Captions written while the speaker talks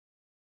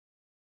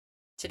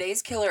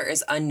Today's killer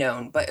is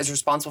unknown, but is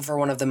responsible for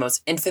one of the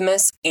most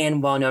infamous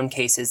and well-known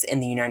cases in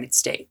the United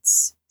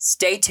States.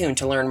 Stay tuned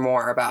to learn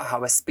more about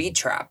how a speed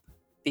trap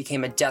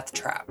became a death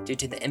trap due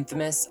to the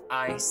infamous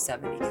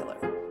I-70 killer.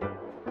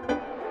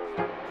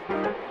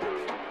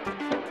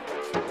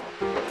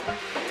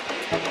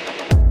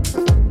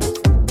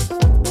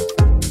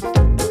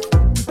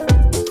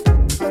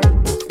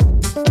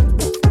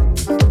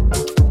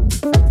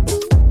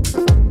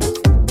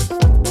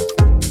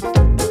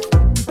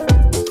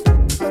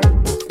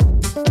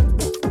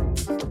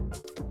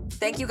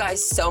 Thank you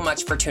guys so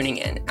much for tuning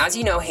in. As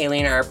you know, Haley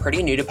and I are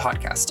pretty new to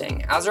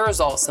podcasting. As a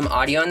result, some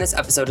audio in this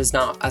episode is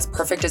not as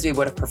perfect as we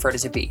would have preferred it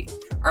to be.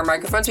 Our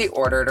microphones we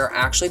ordered are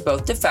actually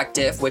both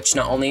defective, which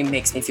not only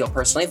makes me feel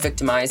personally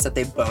victimized that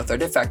they both are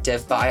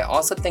defective, but I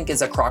also think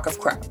is a crock of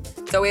crap.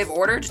 So we have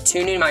ordered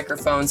 2 new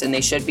microphones and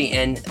they should be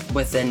in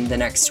within the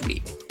next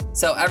week.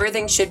 So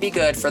everything should be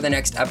good for the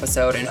next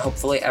episode and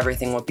hopefully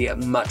everything will be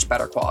of much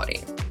better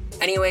quality.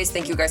 Anyways,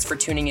 thank you guys for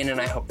tuning in and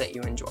I hope that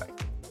you enjoy.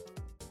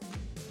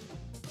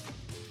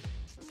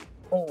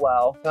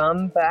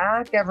 Welcome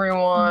back,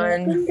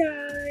 everyone. Welcome,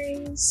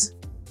 guys.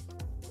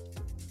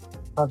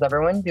 How's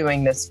everyone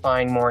doing this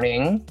fine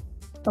morning?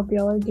 Hope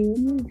y'all are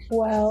doing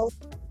well.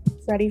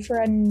 Ready for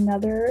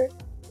another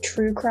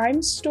true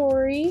crime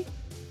story.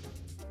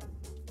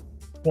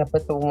 Yep,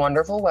 with the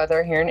wonderful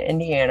weather here in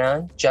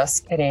Indiana.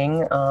 Just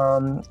kidding.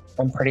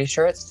 I'm pretty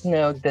sure it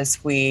snowed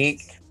this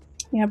week.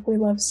 Yep, we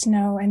love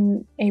snow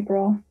in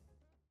April.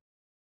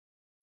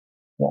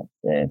 Yep,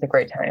 it's a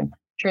great time.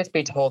 Truth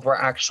be told, we're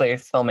actually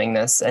filming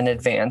this in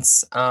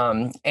advance,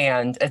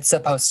 and it's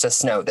supposed to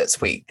snow this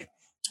week.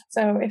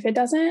 So if it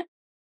doesn't,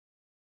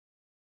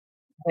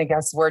 I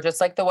guess we're just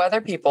like the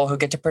weather people who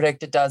get to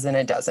predict it does and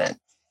it doesn't.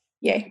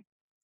 yay.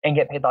 And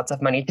get paid lots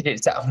of money to do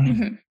so.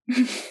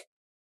 Mm-hmm.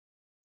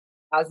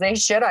 As they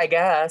should, I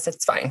guess.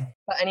 It's fine.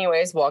 But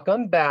anyways,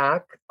 welcome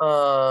back.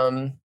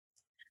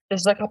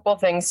 There's a couple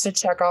things to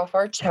check off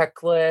our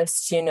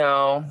checklist,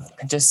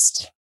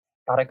 just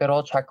got a good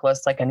old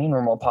checklist like any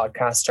normal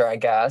podcaster, I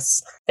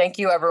guess. Thank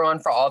you, everyone,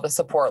 for all the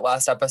support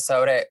last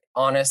episode. It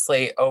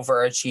honestly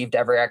overachieved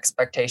every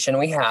expectation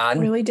we had.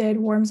 Really did.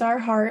 Warms our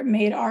heart,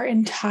 made our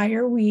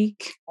entire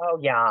week. Oh,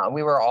 yeah.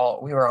 We were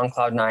on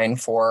cloud 9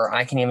 for,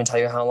 I can't even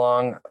tell you how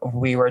long.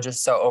 We were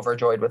just so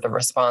overjoyed with the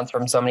response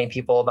from so many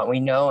people that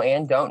we know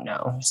and don't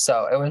know.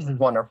 So it was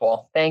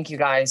wonderful. Thank you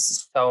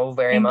guys so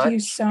very much. Thank you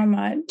so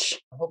much.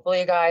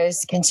 Hopefully you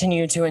guys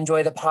continue to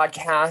enjoy the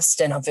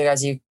podcast and hopefully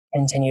you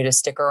continue to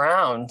stick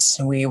around.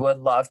 We would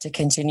love to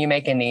continue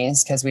making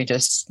these because we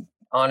just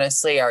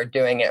honestly are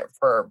doing it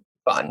for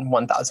fun,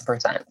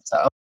 1000%.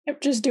 So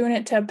Yep, just doing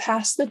it to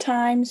pass the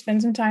time,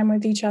 spend some time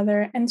with each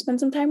other, and spend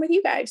some time with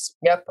you guys.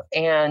 Yep.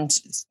 And,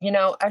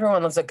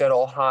 everyone loves a good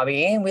old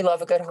hobby. We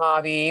love a good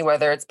hobby,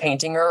 whether it's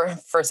painting or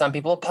for some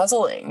people,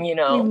 puzzling, We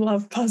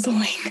love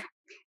puzzling.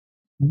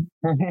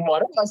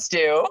 One of us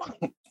do.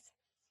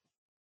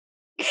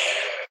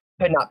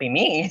 Could not be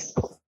me.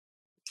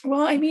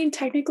 Well, I mean,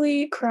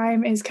 technically,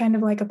 crime is kind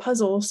of like a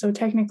puzzle. So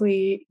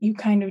technically, you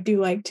kind of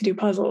do like to do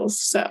puzzles.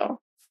 So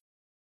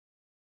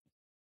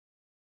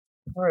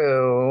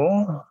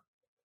True.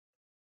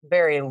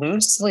 Very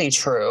loosely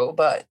true,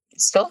 but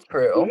still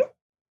true. Mhm.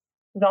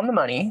 It's on the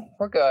money.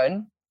 We're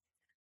good.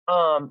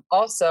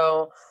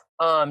 Also,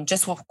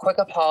 just a quick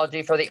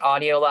apology for the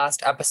audio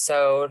last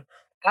episode.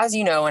 As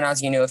you know, and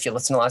as you knew, if you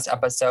listened to last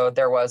episode,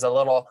 there was a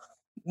little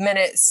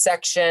minute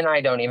section.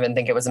 I don't even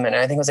think it was a minute.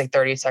 I think it was like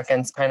 30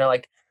 seconds, kind of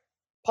like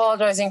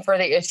apologizing for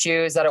the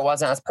issues, that it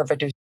wasn't as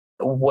perfect as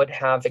would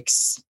have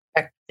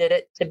expected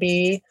it to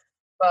be.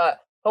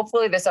 But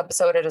hopefully this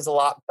episode, it is a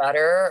lot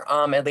better.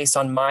 At least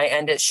on my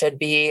end, it should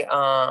be.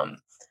 And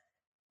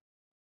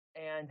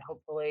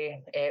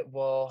hopefully it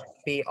will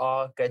be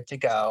all good to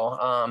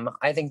go.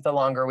 I think the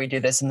longer we do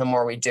this and the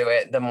more we do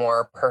it, the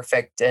more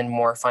perfect and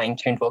more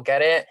fine-tuned we'll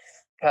get it.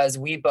 Because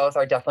we both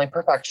are definitely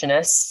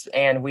perfectionists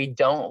and we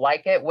don't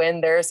like it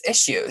when there's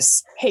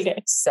issues. hate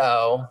it.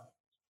 So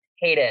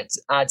hate it.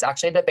 It's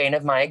actually the bane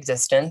of my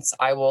existence.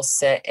 I will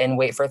sit and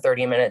wait for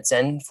 30 minutes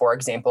in, for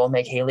example,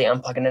 make Haley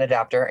unplug an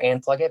adapter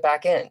and plug it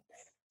back in.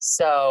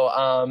 So,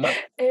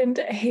 And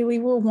Haley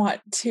will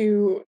want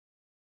to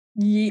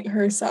yeet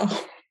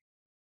herself.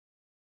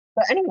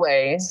 but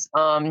anyways,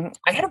 I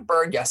had a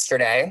bird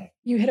yesterday.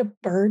 You hit a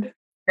bird?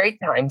 Great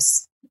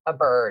times. A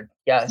bird.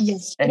 Yes.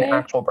 Yesterday? An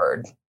actual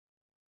bird.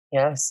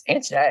 Yes.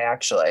 And today,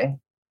 actually.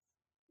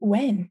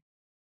 When?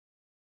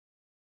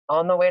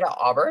 On the way to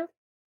Auburn.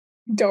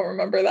 Don't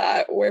remember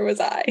that. Where was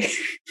I?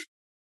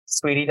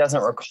 Sweetie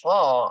doesn't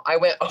recall. I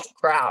went, oh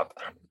crap.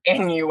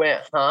 And you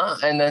went, huh?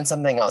 And then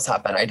something else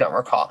happened. I don't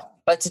recall.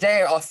 But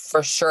today I'll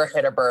for sure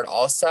hit a bird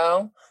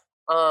also.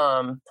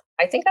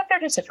 I think that they're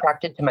just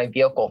attracted to my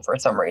vehicle for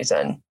some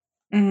reason.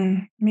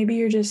 Maybe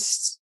you're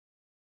just...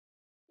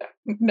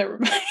 Never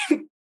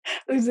mind.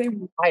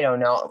 I don't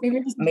know.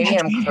 Maybe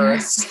I'm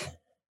cursed.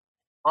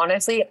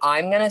 Honestly,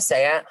 I'm going to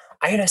say it.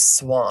 I had a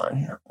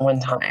swan one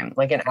time,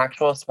 like an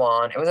actual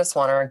swan. It was a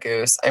swan or a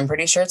goose. I'm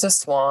pretty sure it's a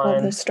swan.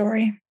 Love this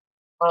story.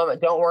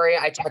 Don't worry.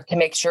 I checked to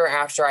make sure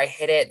after I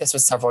hit it. This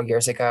was several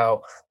years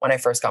ago when I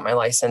first got my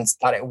license,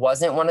 that it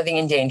wasn't one of the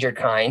endangered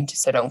kind.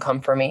 So don't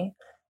come for me.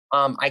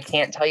 I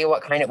can't tell you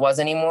what kind it was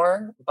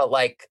anymore, but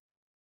like,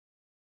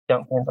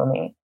 don't cancel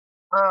me.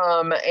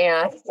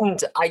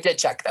 And I did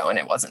check though, and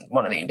it wasn't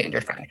one of the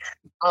endangered kind.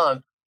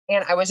 Um,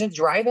 and I was just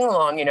driving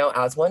along,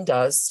 as one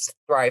does,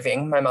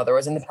 driving. My mother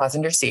was in the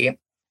passenger seat,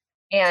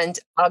 and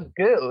a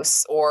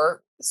goose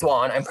or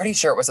swan, I'm pretty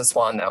sure it was a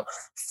swan though,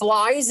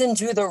 flies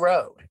into the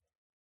road.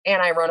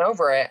 And I run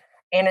over it,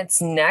 and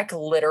its neck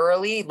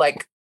literally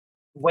like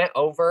went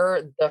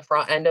over the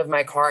front end of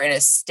my car and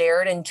it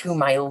stared into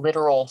my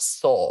literal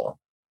soul.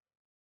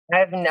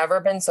 I've never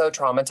been so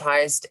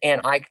traumatized,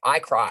 and I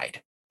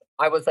cried.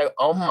 I was like,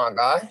 "Oh my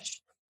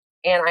gosh."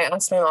 And I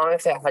asked my mom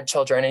if they had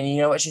children, and you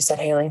know what she said,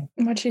 Haley?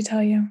 What'd she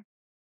tell you?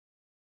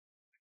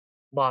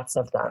 Lots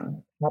of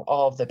them. Not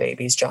all of the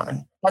babies,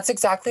 John. That's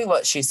exactly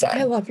what she I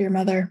said. love your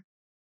mother.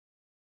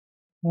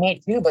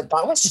 Me too, but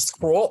that was just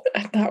cruel.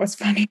 That was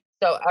funny.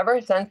 So ever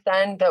since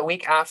then, the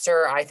week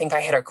after, I think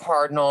I hit a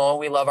cardinal.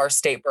 We love our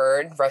state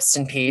bird. Rest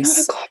in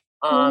peace.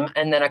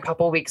 And then a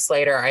couple weeks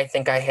later, I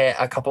think I hit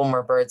a couple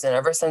more birds. And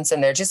ever since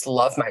then, they just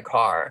love my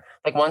car.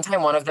 Like one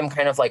time, one of them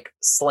kind of like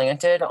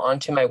slanted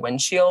onto my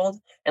windshield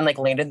and like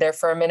landed there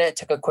for a minute,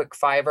 took a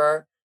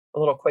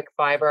little quick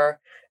fiber,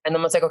 and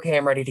then was like, okay,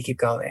 I'm ready to keep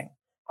going.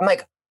 I'm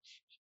like,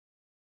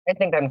 I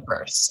think I'm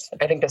first.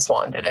 I think the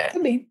swan did it.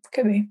 Could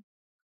be.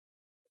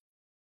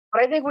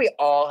 But I think we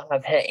all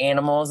have hit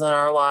animals in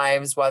our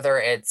lives, whether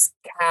it's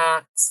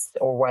cats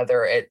or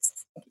whether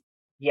it's,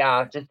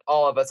 just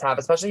all of us have,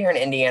 especially here in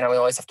Indiana. We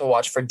always have to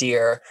watch for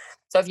deer.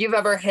 So if you've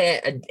ever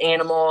hit an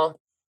animal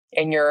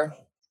in your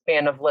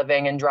span of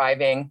living and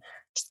driving,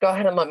 just go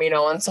ahead and let me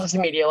know on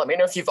social media. Let me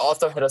know if you've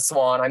also hit a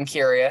swan. I'm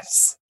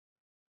curious.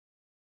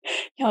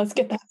 Yeah, let's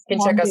get that. You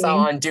can check us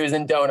out on Do's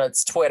and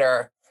Donuts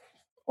Twitter.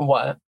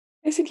 What?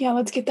 I said, yeah,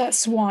 let's get that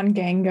swan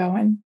gang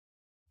going.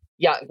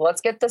 Yeah,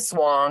 let's get the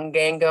swan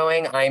gang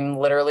going. I'm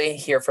literally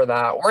here for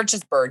that. Or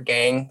just bird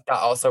gang. That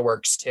also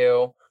works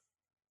too.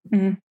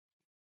 Mm.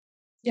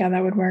 Yeah,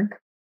 that would work.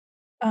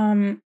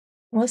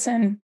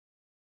 Listen,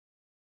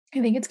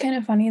 I think it's kind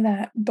of funny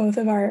that both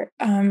of our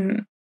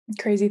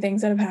crazy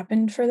things that have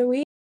happened for the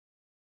week,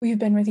 we've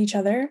been with each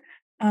other.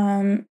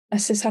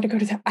 Sis had to go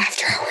to the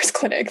after hours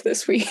clinic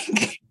this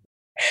week.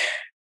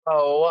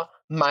 Oh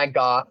my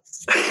gosh.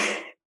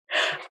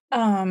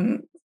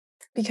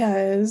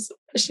 Because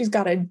she's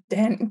got a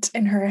dent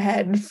in her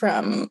head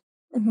from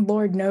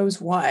Lord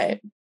knows what.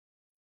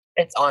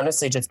 It's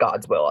honestly just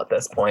God's will at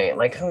this point.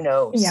 Like, who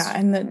knows? Yeah,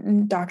 and the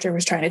doctor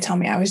was trying to tell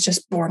me I was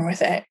just born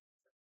with it.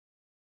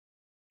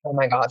 Oh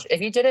my gosh.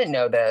 If you didn't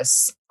know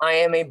this, I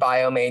am a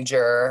bio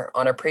major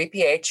on a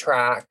pre-PA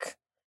track.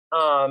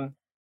 And,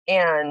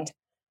 I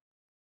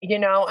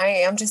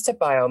am just a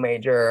bio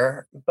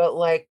major, but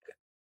like,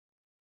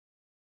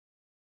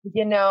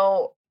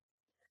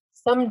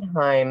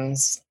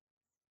 sometimes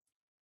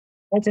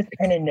I just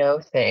kind of know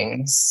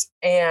things.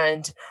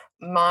 And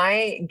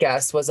my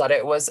guess was that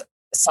it was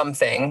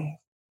something.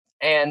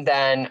 And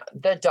then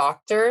the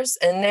doctors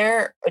in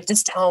there,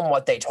 just tell them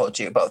what they told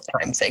you both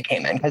times they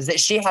came in, because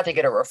she had to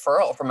get a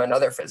referral from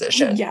another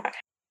physician. Yeah.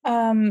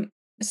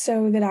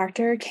 So the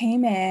doctor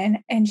came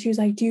in and she was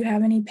like, do you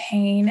have any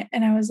pain?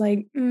 And I was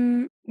like,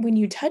 when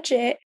you touch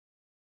it,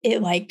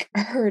 it like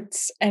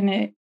hurts and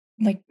it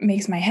like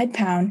makes my head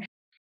pound.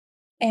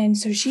 And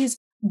so she's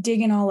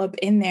digging all up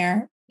in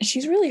there.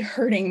 She's really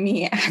hurting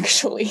me,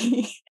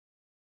 actually.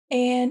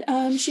 And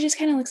she just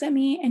kind of looks at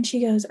me and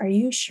she goes, are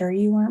you sure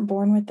you weren't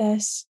born with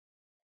this?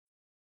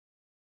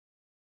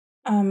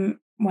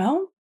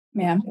 Well,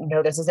 ma'am.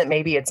 No, this isn't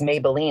maybe it's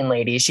Maybelline,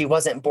 lady. She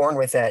wasn't born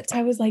with it.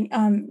 I was like,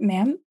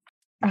 ma'am,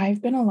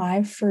 I've been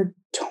alive for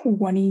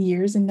 20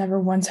 years and never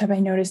once have I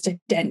noticed a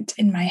dent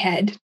in my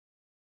head.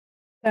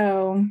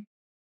 So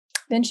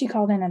then she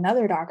called in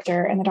another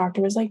doctor and the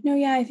doctor was like, no,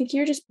 yeah, I think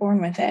you're just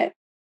born with it.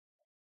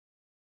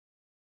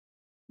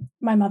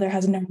 My mother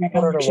has no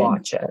recollection. To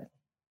watch it.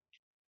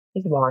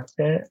 Just watched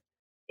it.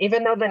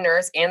 Even though the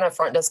nurse and the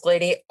front desk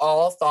lady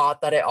all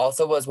thought that it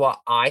also was what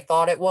I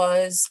thought it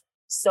was.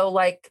 So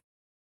like,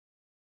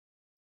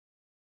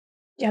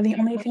 yeah, the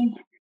only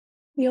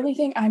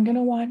thing I'm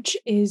gonna watch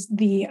is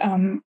the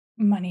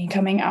money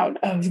coming out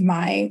of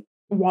my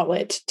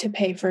wallet to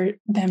pay for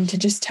them to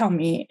just tell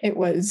me I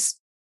was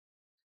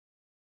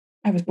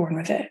born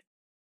with it.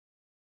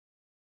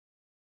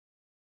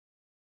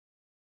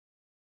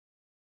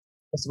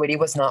 Sweetie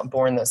was not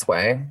born this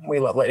way.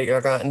 We love Lady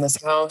Gaga in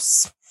this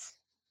house.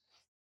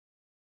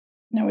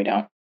 No, we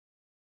don't.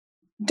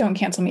 Don't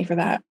cancel me for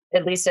that.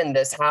 At least in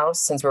this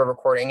house, since we're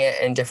recording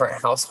it in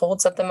different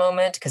households at the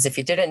moment. Because if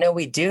you didn't know,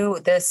 we do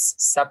this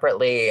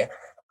separately.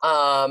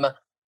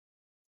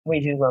 We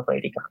do love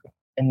Lady Gaga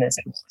in this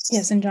house.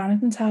 Yes, in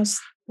Jonathan's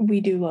house,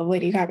 we do love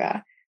Lady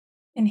Gaga.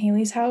 In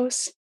Haley's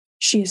house,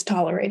 she is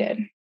tolerated.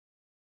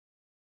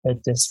 The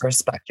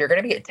disrespect. You're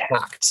going to be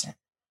attacked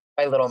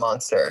by little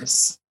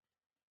monsters.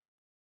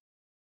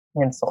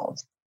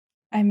 Canceled.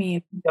 I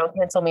mean, don't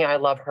cancel me. I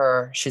love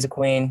her. She's a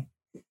queen.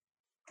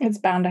 It's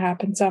bound to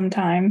happen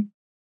sometime.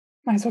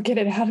 Might as well get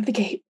it out of the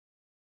gate.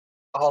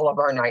 All of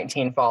our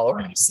 19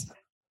 followers.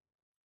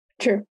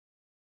 True.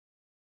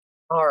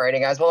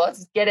 Alrighty, guys. Well,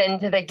 let's get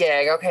into the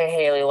gig. Okay,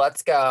 Haley,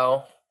 let's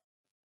go.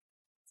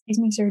 Excuse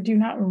me, sir. Do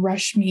not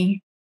rush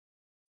me.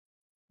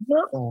 I'm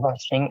not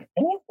rushing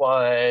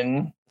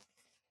anyone.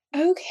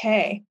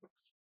 Okay.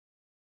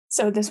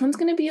 So this one's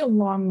going to be a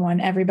long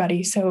one,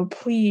 everybody. So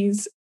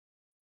please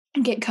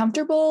get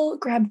comfortable.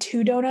 Grab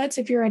 2 donuts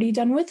if you're already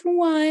done with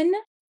one.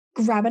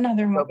 Grab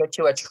another Go one. get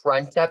you a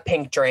Trenta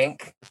pink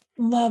drink.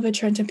 Love a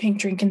Trenta pink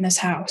drink in this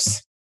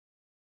house.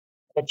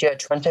 Get you a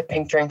Trenta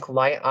pink drink,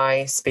 light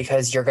ice,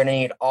 because you're going to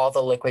need all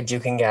the liquid you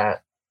can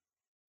get.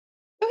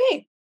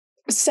 Okay.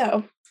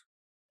 So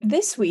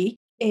this week,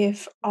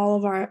 if all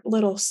of our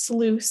little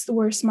sleuths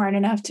were smart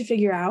enough to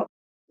figure out,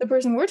 the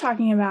person we're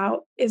talking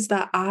about is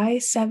the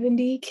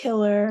I-70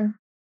 killer.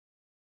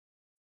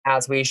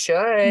 As we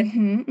should.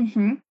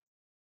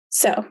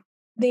 So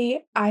the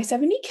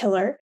I-70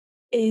 killer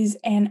is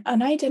an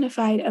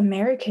unidentified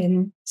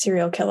American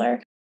serial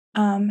killer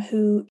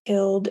who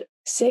killed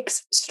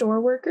 6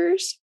 store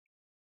workers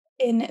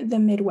in the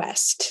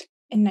Midwest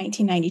in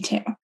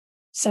 1992.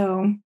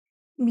 So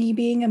me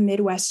being a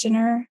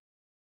Midwesterner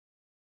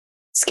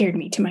scared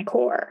me to my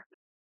core.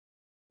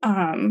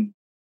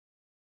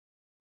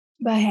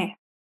 But hey,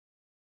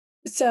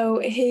 so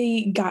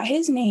he got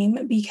his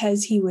name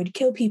because he would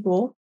kill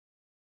people.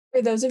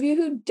 For those of you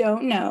who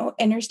don't know,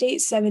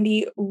 Interstate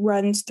 70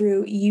 runs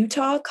through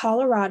Utah,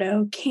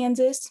 Colorado,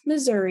 Kansas,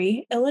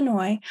 Missouri,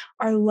 Illinois,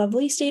 our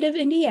lovely state of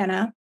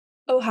Indiana,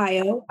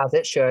 Ohio, As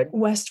it should.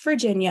 West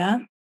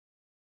Virginia,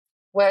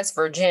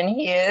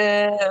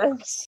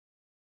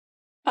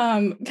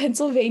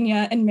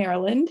 Pennsylvania, and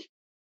Maryland.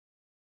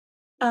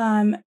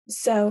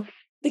 So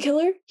the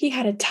killer, he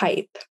had a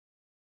type,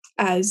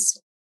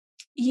 as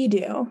you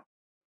do.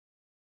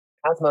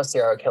 As most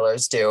serial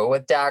killers do.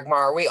 With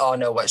Dagmar, we all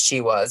know what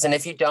she was. And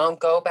if you don't,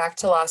 go back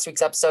to last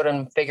week's episode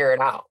and figure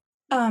it out.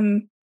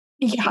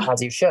 Yeah.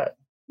 As you should.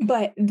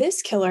 But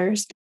this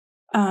killer's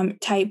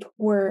type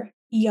were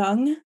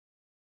young,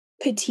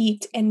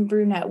 petite, and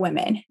brunette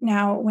women.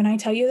 Now, when I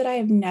tell you that I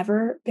have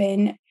never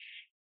been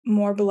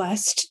more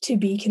blessed to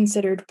be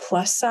considered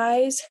plus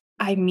size,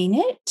 I mean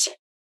it.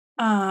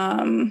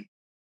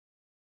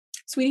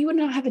 Sweetie would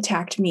not have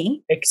attacked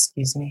me.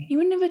 Excuse me. He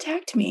wouldn't have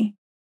attacked me.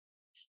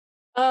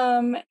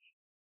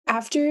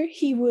 After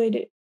he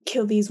would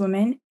kill these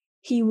women,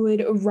 he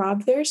would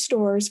rob their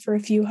stores for a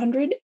few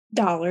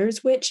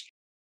 $100s, which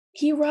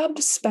he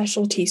robbed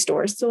specialty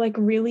stores. So, like,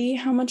 really,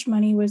 how much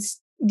money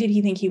did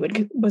he think he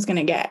was going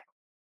to get?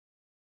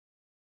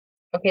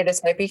 Okay,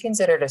 this might be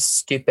considered a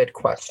stupid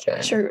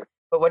question. Sure.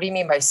 But what do you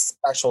mean by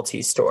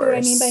specialty stores? So what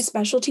I mean by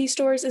specialty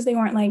stores is they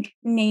weren't like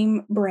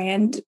name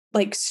brand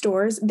like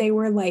stores. They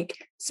were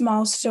like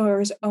small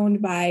stores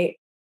owned by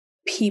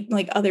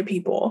like other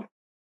people.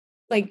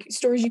 Like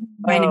stores you can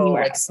find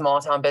anywhere. Like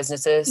small town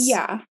businesses?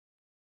 Yeah.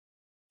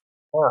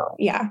 Oh.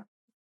 Yeah.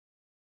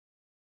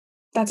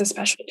 That's a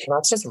specialty.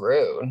 That's just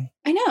rude.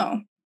 I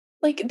know.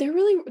 Like they're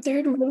really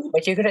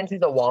like you couldn't do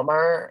the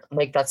Walmart.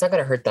 Like that's not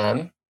gonna hurt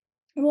them.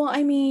 Well,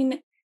 I mean,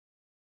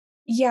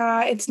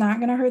 yeah, it's not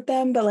gonna hurt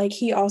them, but like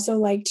he also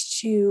liked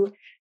to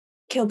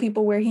kill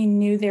people where he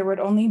knew there would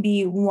only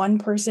be one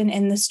person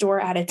in the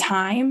store at a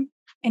time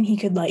and he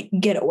could like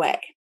get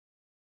away.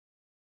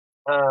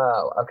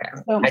 Oh, okay.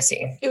 So I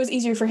see. It was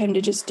easier for him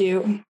to just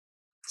do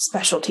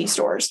specialty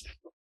stores.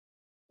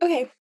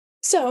 Okay,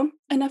 so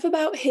enough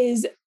about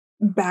his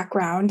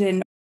background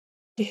and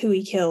who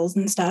he kills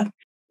and stuff.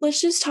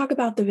 Let's just talk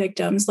about the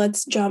victims.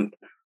 Let's jump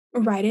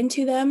right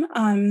into them.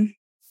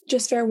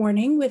 Just fair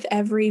warning, with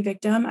every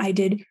victim, I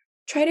did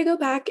try to go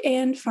back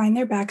and find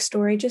their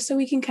backstory just so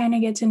we can kind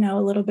of get to know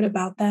a little bit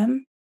about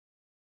them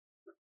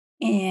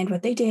and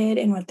what they did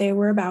and what they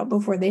were about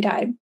before they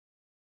died.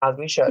 As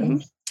we should. Mm-hmm.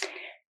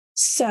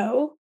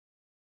 So,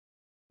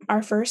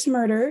 our first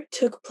murder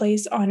took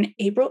place on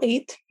April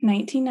 8th,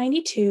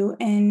 1992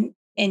 in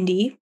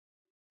Indy.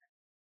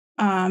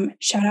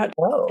 Shout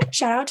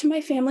out to my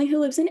family who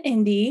lives in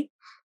Indy.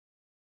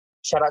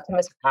 Shout out to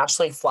Miss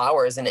Ashley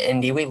Flowers in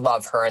Indy. We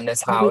love her in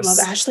this house. We love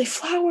Ashley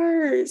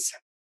Flowers.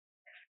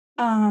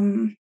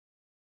 But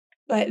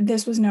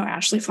this was no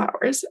Ashley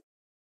Flowers.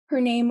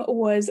 Her name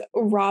was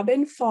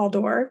Robin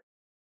Faldor.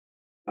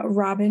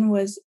 Robin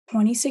was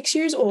 26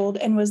 years old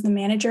and was the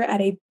manager at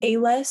a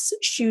Payless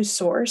shoe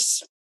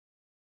source.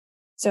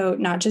 So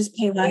not just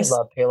Payless. I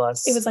love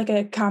Payless. It was like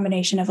a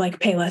combination of like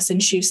Payless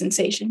and Shoe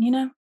Sensation, you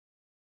know?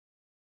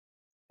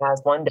 As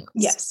one does.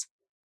 Yes.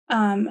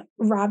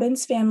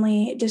 Robin's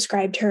family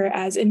described her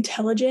as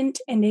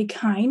intelligent and a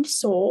kind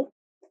soul.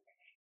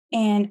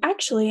 And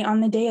actually,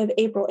 on the day of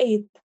April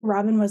 8th,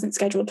 Robin wasn't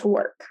scheduled to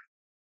work,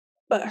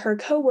 but her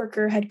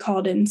coworker had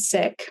called in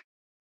sick.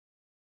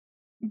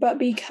 But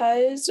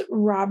because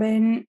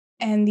Robin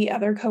and the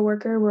other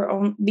coworker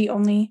were the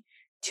only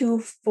 2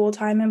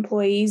 full-time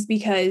employees,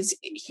 because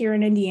here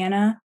in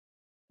Indiana,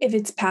 if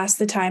it's past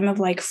the time of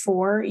like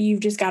 4, you've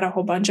just got a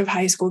whole bunch of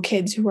high school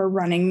kids who are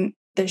running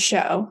the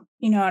show.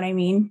 You know what I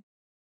mean?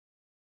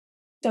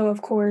 So,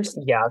 of course,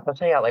 Yeah,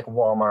 especially at like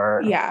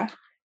Walmart. yeah.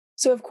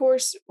 So, of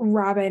course,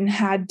 Robin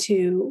had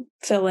to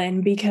fill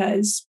in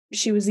because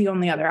she was the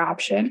only other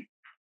option.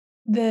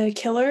 The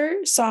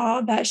killer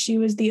saw that she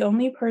was the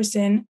only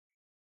person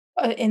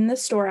in the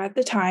store at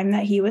the time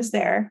that he was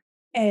there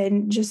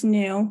and just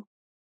knew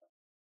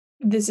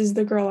this is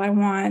the girl I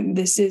want.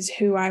 This is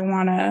who I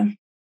want to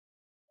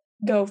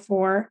go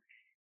for.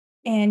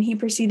 And he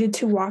proceeded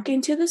to walk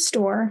into the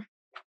store,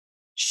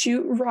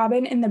 shoot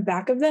Robin in the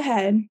back of the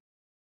head,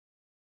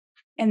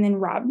 and then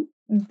rob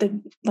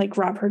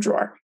her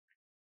drawer.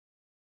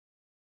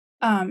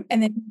 And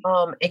then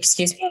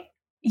Excuse me?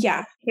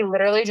 yeah, He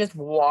literally just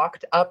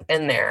walked up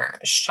in there,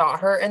 shot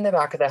her in the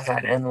back of the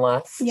head, and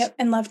left. yep,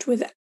 and left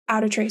without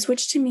a trace,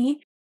 which to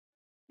me,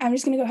 I'm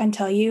just gonna go ahead and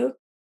tell you,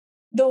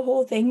 the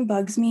whole thing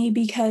bugs me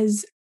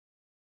because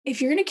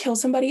if you're gonna kill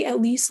somebody,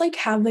 at least like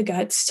have the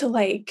guts to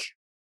like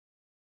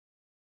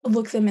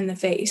look them in the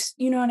face.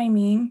 You know what I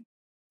mean?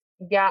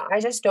 Yeah, I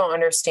just don't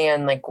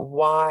understand like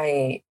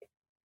why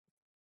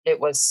it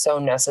was so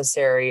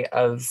necessary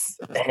of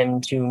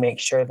him to make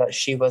sure that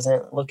she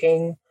wasn't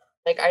looking.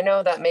 Like I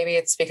know that maybe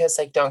it's because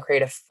like don't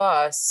create a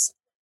fuss,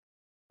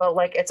 but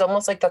like it's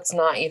almost like that's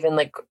not even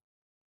like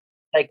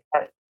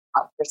that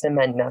person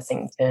meant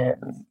nothing to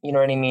him. You know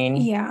what I mean?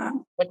 Yeah.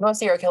 Like most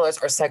serial killers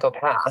are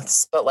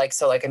psychopaths, but like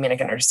so like I mean I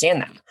can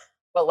understand that.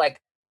 But like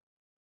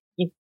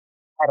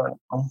I don't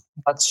know.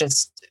 That's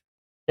just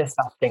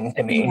disgusting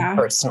to me Yeah.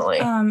 personally.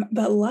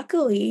 But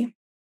luckily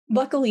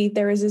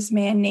there was this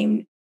man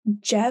named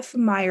Jeff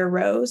Meyer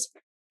Rose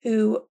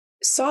who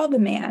saw the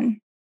man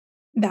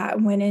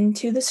that went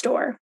into the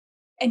store.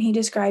 And he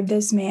described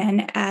this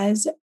man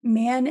as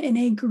man in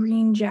a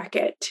green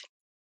jacket.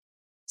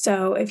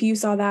 So if you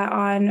saw that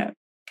on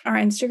our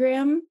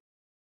Instagram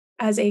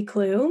as a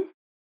clue,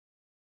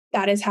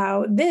 that is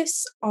how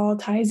this all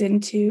ties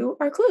into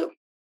our clue.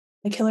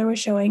 The killer was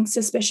showing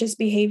suspicious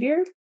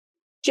behavior.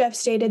 Jeff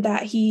stated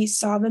that he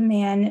saw the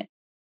man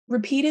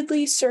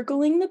repeatedly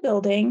circling the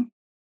building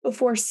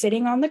before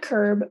sitting on the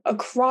curb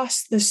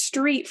across the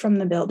street from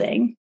the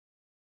building.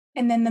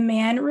 And then the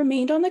man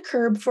remained on the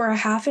curb for a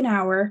half an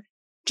hour,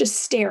 just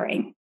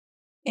staring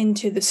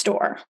into the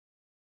store.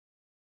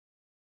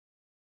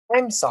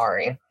 I'm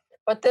sorry,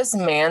 but this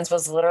man's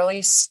was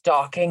literally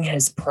stalking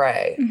his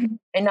prey. Mhm.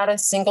 And not a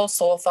single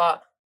soul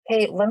thought,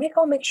 hey, let me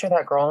go make sure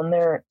that girl in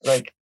there,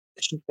 like,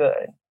 she's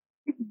good.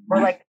 Or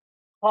like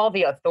call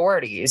the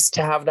authorities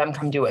to have them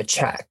come do a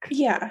check.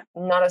 Yeah.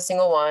 Not a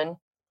single one.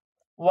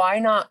 Why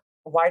not?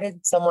 Why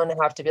did someone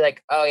have to be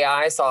like, oh yeah,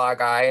 I saw a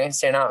guy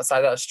standing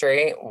outside that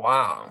street?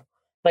 Wow.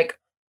 Like,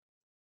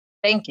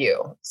 thank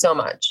you so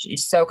much. You're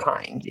so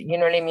kind. You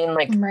know what I mean?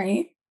 Like,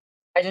 Right.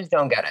 I just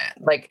don't get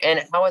it. Like,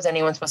 and how is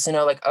anyone supposed to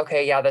know, like,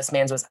 okay, yeah, this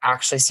man's was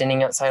actually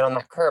standing outside on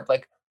that curb?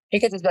 Like,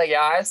 he could just be like,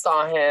 yeah, I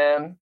saw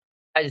him.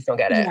 I just don't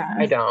get it.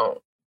 I Yeah. don't.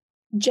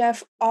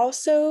 Jeff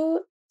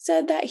also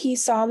said that he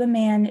saw the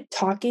man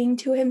talking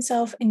to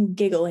himself and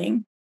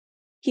giggling.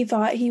 He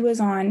thought he was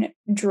on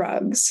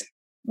drugs.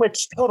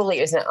 Which totally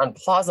isn't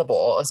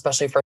unplausible,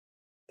 especially for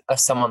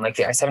someone like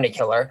the I-70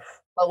 killer.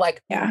 But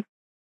like, Yeah.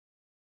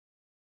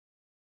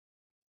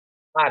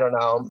 I don't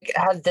know.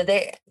 Did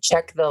they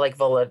check the like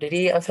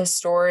validity of his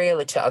story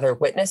like, to other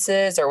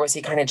witnesses, or was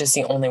he kind of just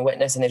the only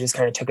witness and they just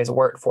kind of took his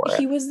word for it?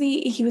 He was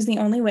the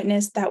only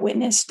witness that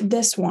witnessed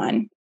this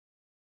one.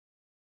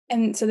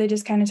 And so they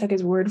just kind of took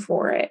his word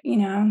for it, you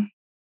know.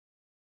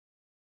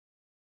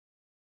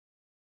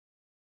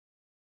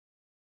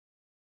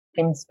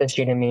 Seems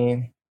fishy to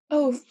me.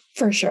 Oh,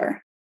 for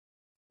sure.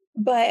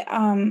 But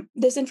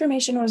this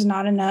information was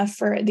not enough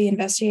for the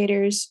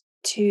investigators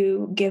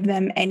to give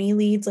them any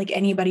leads. Like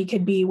anybody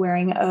could be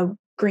wearing a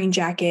green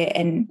jacket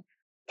and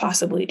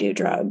possibly do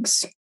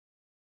drugs.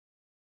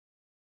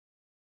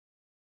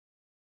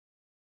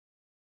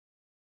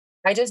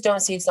 I just don't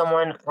see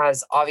someone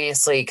as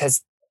obviously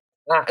because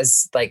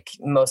as like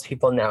most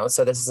people know,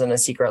 so this isn't a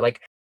secret.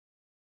 Like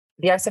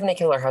the I-70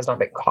 killer has not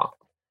been caught.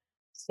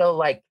 So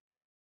like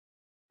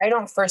I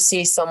don't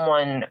foresee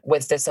someone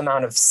with this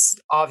amount of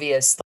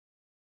obvious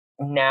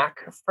knack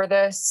for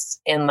this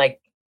and like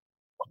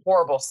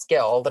horrible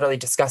skill, literally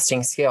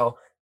disgusting skill,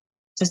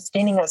 just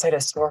standing outside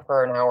a store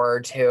for an hour or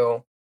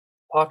two,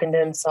 talking to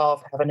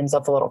himself, having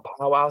himself a little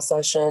powwow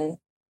session.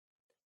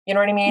 You know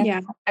what I mean?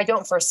 Yeah. I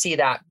don't foresee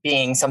that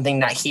being something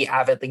that he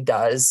avidly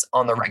does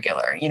on the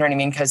regular. You know what I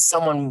mean? Because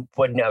someone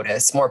would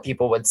notice, more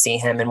people would see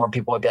him, and more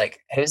people would be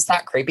like, who's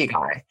that creepy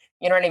guy?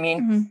 You know what I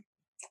mean? Mm-hmm.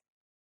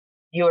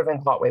 He would have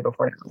been caught way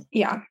before now.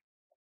 Yeah.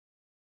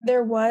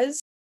 There was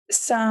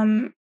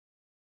some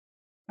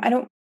I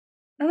don't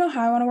know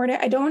how I want to word it.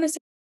 I don't want to say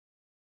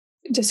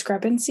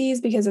discrepancies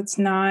because it's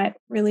not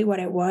really what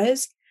it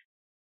was.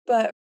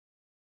 But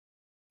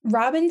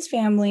Robin's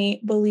family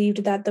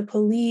believed that the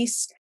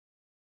police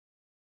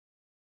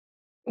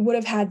would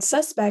have had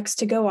suspects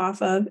to go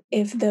off of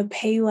if the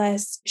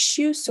Payless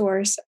shoe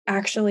source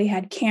actually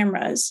had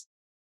cameras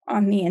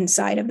on the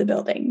inside of the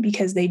building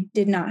because they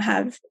did not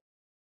have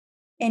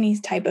any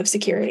type of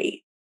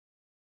security.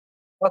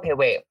 Okay,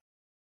 wait.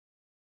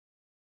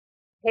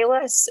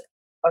 Payless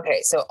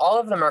Okay, so all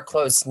of them are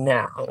closed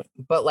now,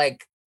 but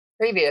like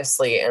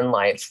previously in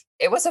life,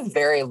 it was a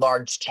very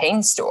large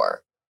chain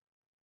store.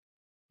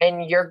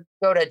 And you're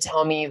going to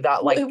tell me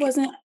that Well, like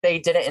they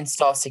didn't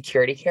install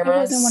security it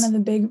wasn't one cameras? of the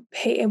big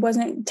pay. It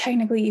wasn't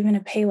technically even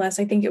a Payless.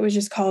 I think it was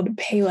just called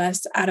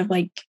Payless out of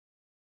like,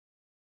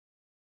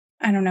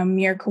 I don't know,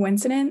 mere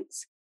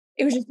coincidence.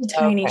 It was just a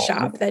tiny Okay.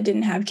 shop that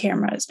didn't have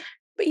cameras.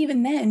 But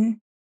even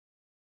then,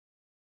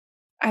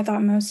 I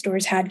thought most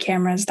stores had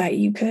cameras that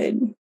you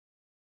could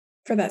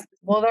for that.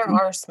 Well, there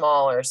are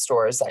smaller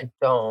stores that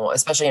don't,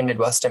 especially in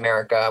Midwest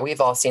America.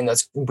 We've all seen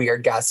those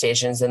weird gas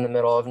stations in the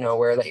middle of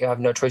nowhere that you have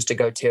no choice to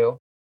go to.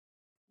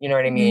 You know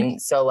what I Mhm. mean?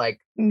 So like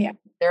Yeah.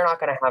 they're not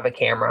going to have a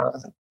camera.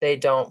 They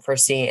don't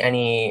foresee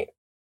any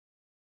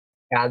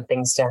bad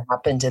things to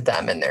happen to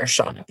them in their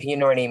shop. You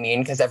know what I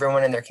mean? Because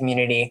everyone in their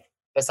community,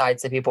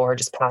 besides the people who are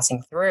just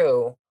passing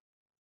through,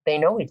 they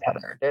know each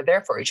other. They're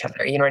there for each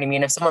other. You know what I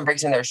mean? If someone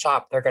breaks in their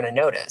shop, they're going to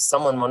notice.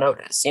 Someone will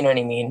notice. You know what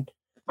I mean?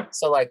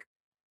 So, like,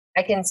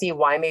 I can see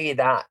why maybe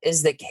that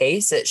is the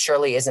case. It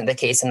surely isn't the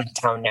case in the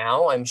town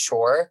now, I'm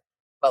sure.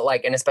 But,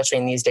 like, and especially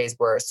in these days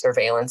where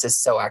surveillance is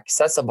so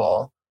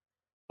accessible.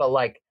 But,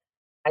 like,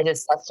 that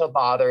still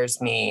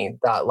bothers me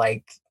that,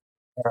 like,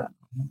 uh,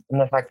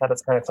 and the fact that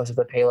it's kind of close to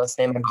the Payless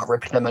name, I got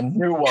ripped them a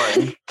new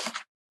one.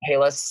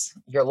 Payless,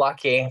 you're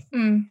lucky.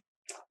 Mm.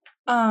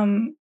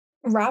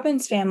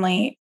 Robin's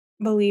family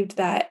believed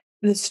that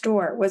the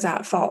store was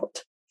at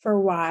fault for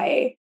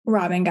why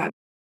Robin got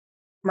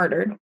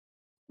murdered.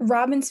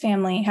 Robin's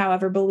family,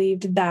 however,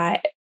 believed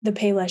that the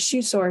Payless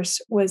shoe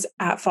source was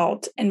at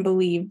fault and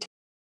believed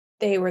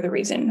they were the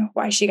reason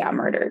why she got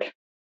murdered.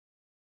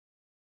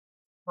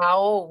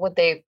 How would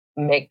they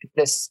make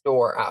this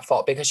store at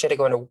fault? Because she had to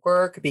go into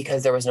work,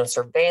 because there was no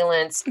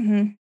surveillance.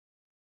 Mm-hmm.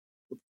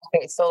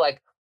 Okay, so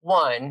like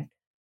one,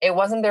 it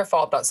wasn't their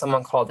fault that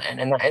someone called in,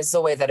 and that is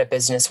the way that a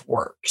business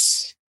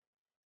works.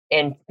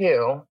 And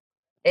two,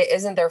 it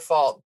isn't their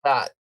fault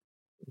that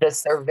the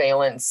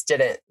surveillance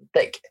didn't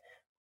like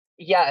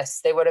yes,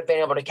 they would have been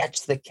able to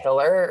catch the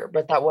killer,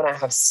 but that wouldn't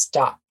have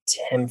stopped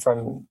him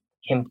from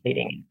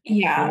completing it.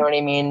 You know Yeah. what I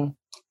mean?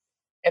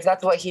 If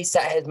that's what he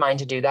set his mind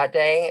to do that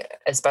day,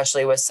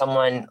 especially with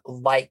someone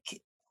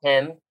like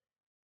him,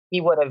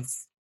 he would have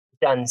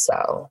done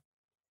so.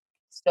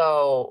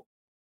 So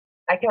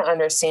I can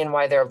understand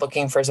why they're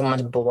looking for someone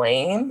to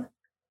blame,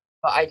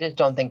 but I just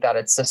don't think that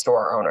it's the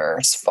store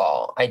owner's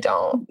fault. I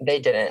don't. They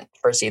didn't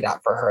foresee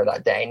that for her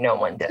that day. No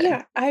one did.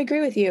 Yeah, I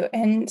agree with you.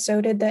 And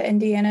so did the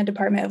Indiana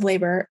Department of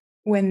Labor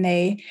when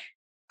they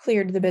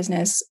cleared the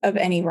business of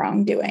any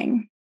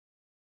wrongdoing.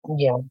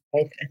 Yeah,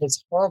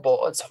 it's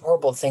horrible. It's a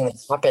horrible thing that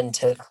happened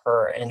to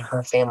her and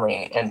her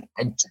family, and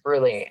I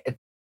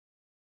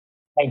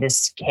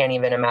just can't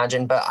even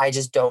imagine. But I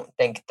just don't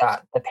think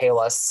that the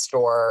Payless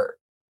store.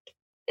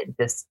 I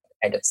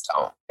just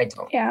don't. I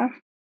don't. Yeah.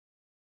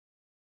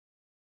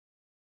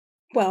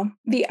 Well,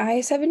 the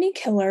I-70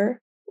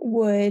 killer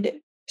would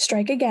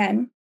strike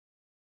again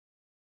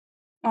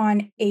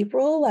on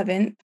April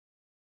 11th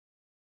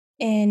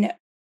in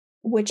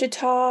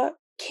Wichita,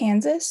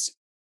 Kansas,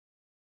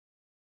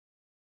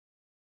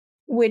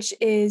 which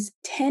is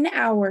 10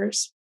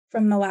 hours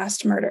from the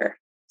last murder.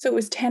 So it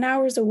was 10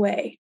 hours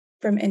away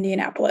from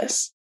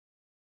Indianapolis.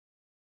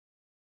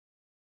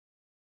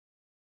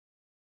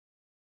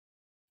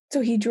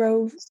 So he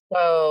drove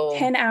So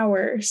 10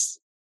 hours.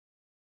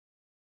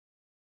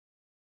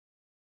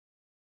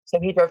 So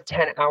he drove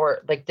 10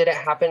 hour. Like, did it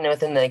happen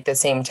within like the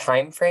same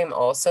time frame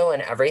also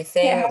and It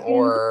everything? happened,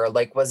 Or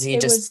like was he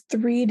it just was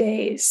 3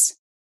 days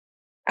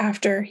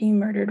after he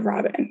murdered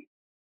Robin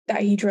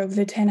that he drove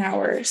the 10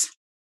 hours.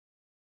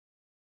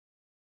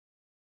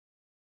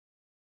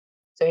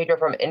 so he drove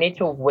from Indy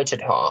to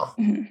Wichita?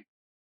 Mhm.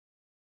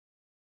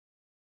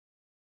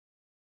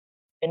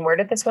 And where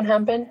did this one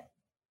happen?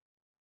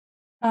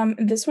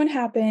 This one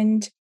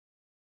happened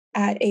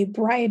at a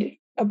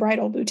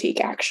bridal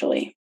boutique,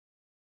 actually.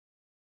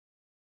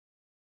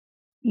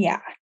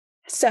 Yeah.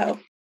 So,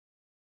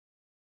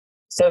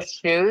 So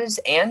shoes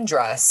and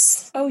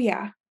dress. oh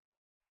yeah.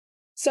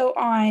 So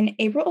on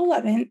April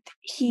 11th,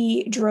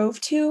 he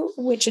drove to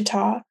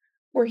Wichita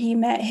where he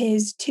met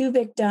his two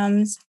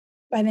victims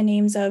by the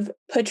names of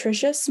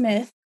Patricia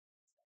Smith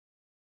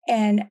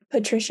and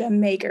Patricia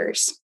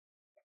Magers.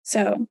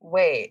 So,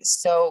 Wait,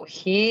 so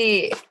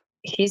he's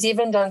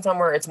even done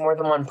somewhere it's more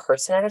than one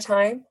person at a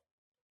time?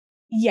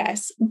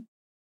 yes,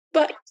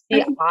 but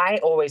See, I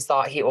always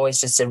thought he always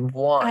just did I'm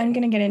one.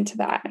 going to get into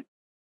that.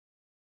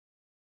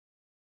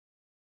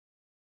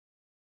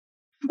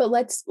 But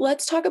let's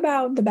talk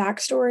about the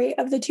backstory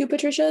of the two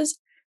Patricias.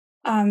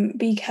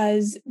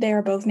 Because they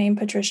are both named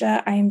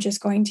Patricia, I am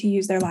just going to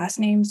use their last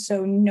names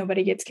so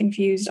nobody gets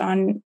confused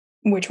on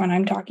which one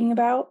I'm talking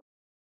about.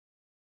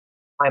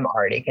 I'm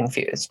already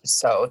confused.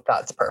 So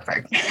that's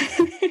perfect.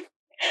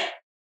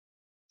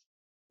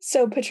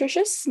 So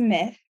Patricia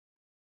Smith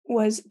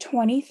was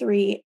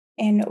 23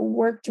 and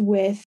worked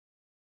with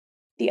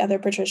the other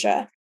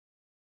Patricia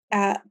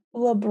at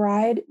La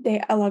Bride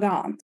de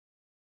Elegance.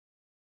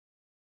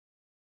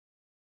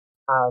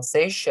 As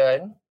they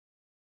should.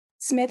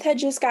 Smith had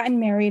just gotten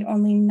married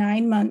only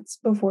 9 months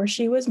before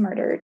she was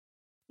murdered,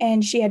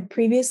 and she had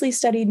previously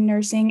studied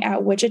nursing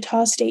at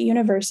Wichita State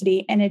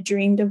University and had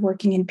dreamed of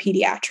working in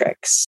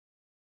pediatrics.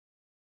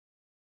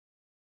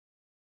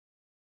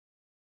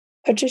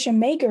 Patricia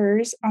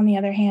Magers, on the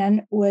other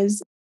hand,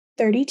 was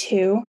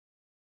 32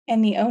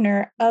 and the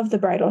owner of the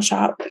bridal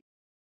shop.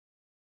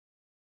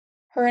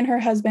 Her and her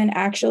husband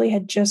actually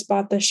had just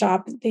bought the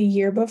shop the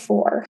year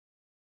before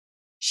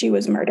she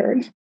was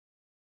murdered.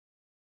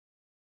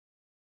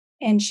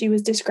 And she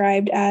was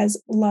described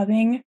as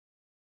loving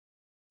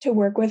to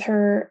work with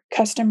her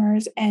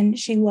customers, and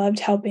she loved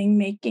helping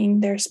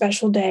making their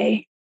special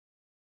day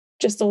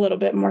just a little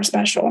bit more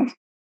special.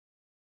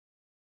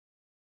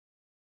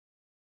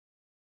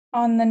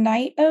 On the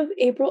night of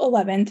April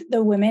 11th,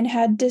 the women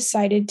had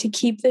decided to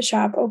keep the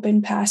shop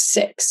open past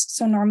 6.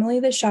 So normally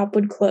the shop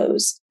would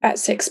close at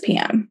 6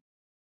 p.m.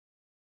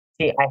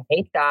 See, I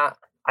hate that.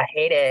 I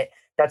hate it.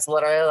 That's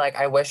literally like,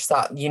 I wish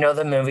that, you know,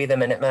 the movie The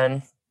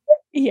Minutemen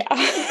Yeah.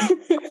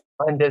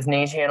 on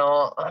Disney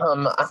Channel.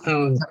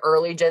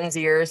 Early Gen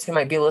Zers who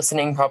might be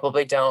listening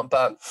probably don't,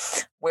 but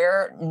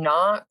we're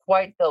not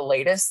quite the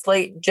latest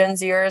late Gen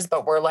Zers,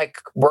 but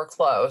we're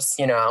close,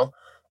 you know.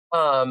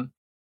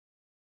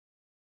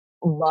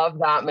 Love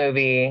that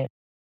movie.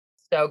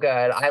 So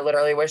good. I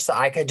literally wish that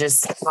I could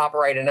just hop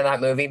right into that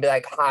movie, be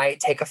like, hi,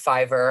 take a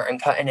 $5, I'm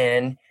cutting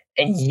in,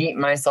 and yeet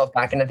myself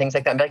back into things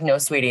like that. Be like, no,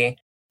 sweetie,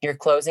 you're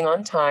closing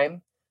on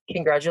time.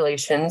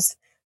 Congratulations.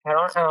 Head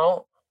on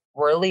out.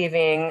 We're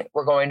leaving.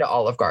 We're going to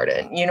Olive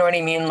Garden. You know what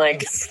I mean?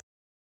 Like,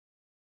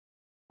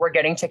 we're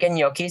getting chicken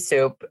gnocchi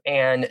soup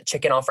and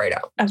chicken Alfredo.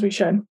 As we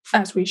should.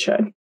 As we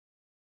should.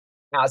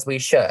 As we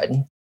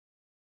should.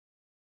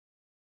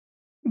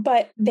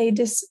 But they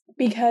just,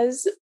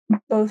 because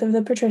both of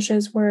the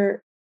Patricias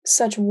were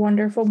such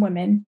wonderful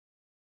women,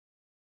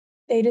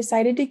 they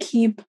decided to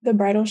keep the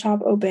bridal shop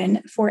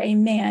open for a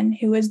man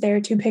who was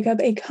there to pick up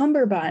a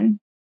cummerbund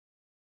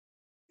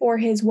for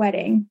his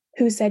wedding,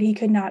 who said he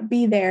could not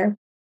be there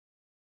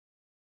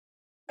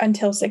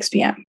until 6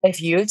 p.m.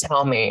 If you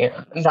tell me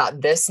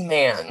that this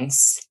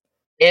man's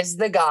is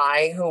the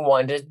guy who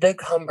wanted the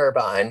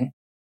cummerbund,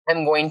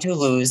 I'm going to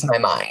lose my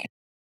mind.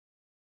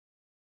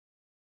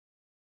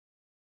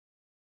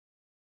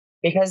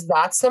 Because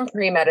that's some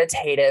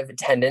premeditative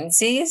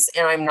tendencies,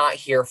 and I'm not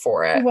here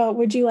for it. Well,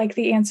 would you like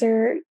the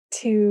answer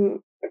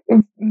to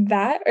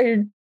that, or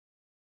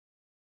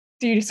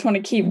do you just want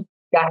to keep?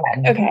 Go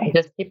ahead. Okay.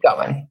 Just keep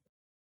going.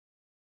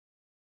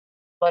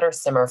 Let her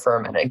simmer for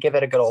a minute. Give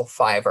it a good old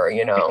 $5,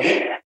 you know.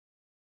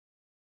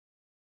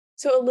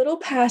 So a little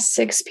past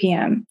 6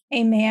 p.m.,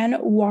 a man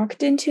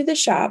walked into the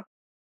shop,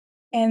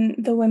 and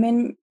the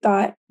women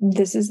thought,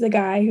 this is the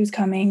guy who's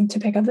coming to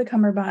pick up the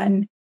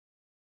cummerbund.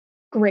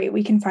 Great,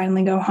 we can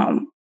finally go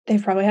home.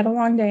 They've probably had a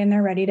long day and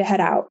they're ready to head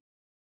out.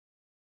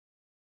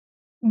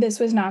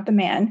 This was not the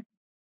man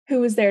who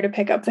was there to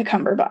pick up the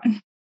cummerbund.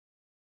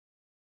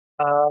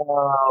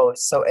 Oh,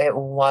 so it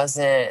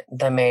wasn't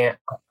the man.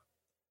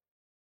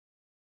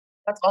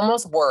 That's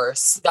almost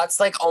worse. That's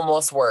like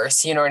almost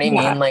worse. You know what I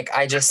mean? Like,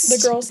 the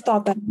girls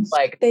thought that,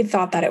 like, they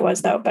thought that it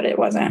was, though, but it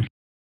wasn't.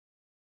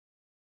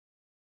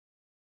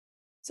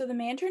 So the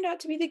man turned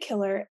out to be the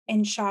killer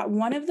and shot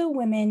one of the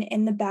women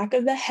in the back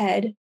of the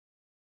head.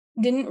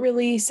 Didn't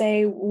really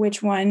say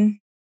which one,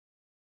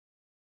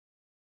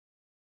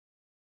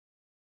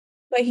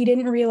 but he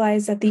didn't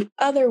realize that the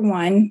other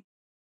one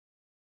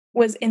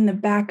was in the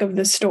back of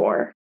the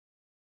store,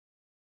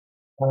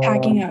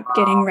 packing up,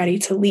 getting ready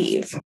to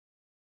leave.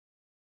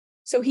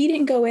 So he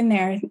didn't go in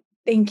there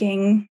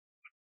thinking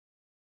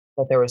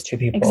that there was two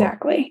people.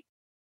 Exactly.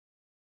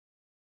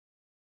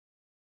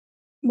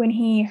 When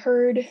he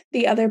heard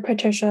the other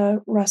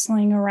Patricia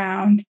rustling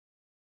around,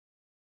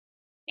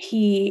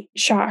 he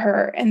shot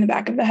her in the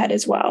back of the head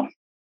as well.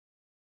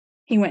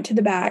 He went to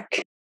the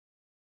back,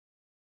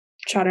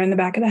 shot her in the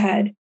back of the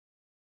head,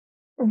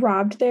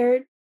 robbed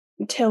their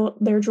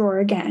drawer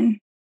again.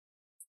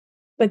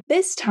 But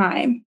this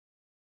time,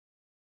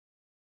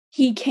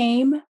 he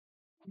came.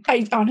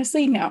 I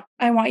honestly, no.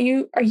 Are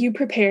you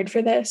prepared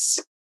for this?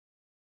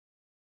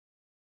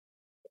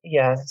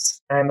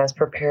 Yes, I'm as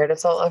prepared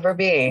as I'll ever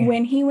be.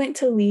 When he went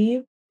to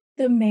leave,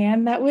 the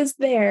man that was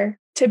there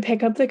to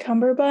pick up the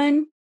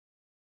cummerbund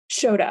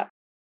showed up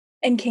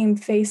and came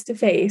face to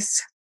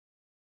face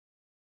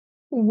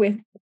with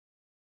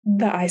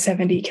the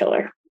I-70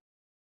 killer.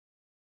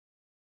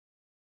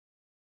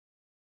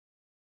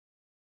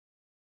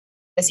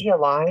 Is he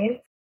alive?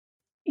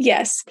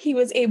 Yes, he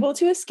was able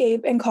to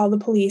escape and call the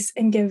police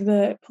and give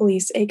the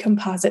police a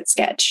composite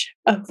sketch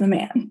of the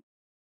man.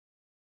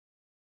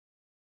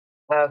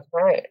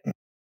 Okay.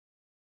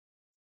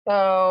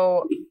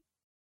 So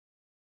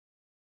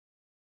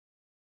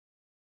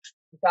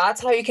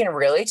that's how you can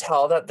really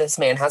tell that this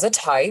man has a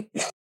type.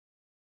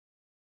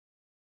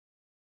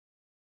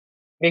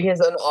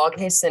 Because in all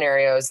case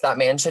scenarios, that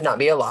man should not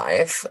be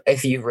alive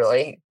if you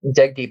really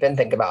dig deep and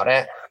think about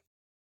it.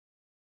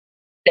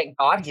 Thank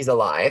God he's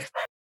alive.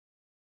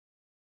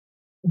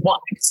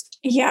 What?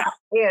 Yeah.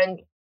 And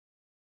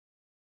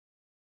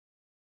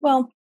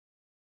Well,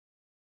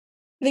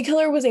 the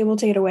killer was able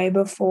to get away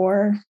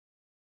before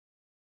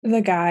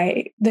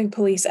the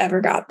police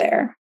ever got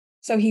there.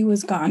 So he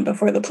was gone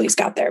before the police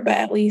got there, but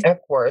at least. Of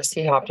course,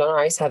 he hopped on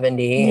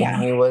I-70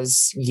 and he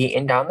was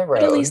yeeting down the road.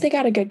 But at least they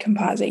got a good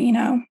composite, you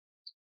know?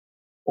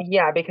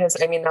 Yeah, because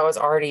I mean, that was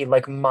already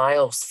like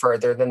miles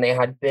further than they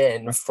had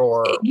been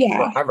for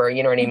forever.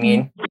 You know what I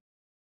mean?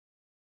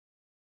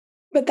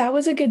 But that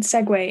was a good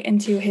segue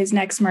into his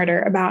next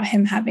murder about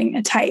him having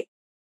a type.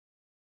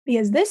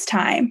 Because this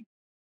time,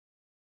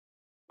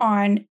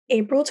 on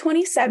April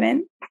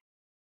 27th,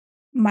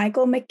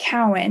 Michael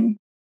McCowan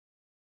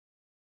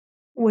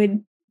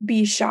would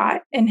be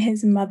shot in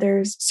his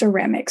mother's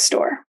ceramic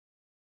store.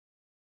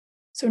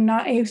 So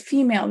not a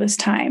female this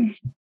time,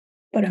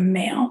 but a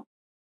male.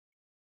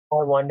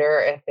 I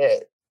wonder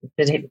if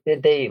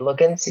did they look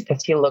and see,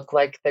 does he look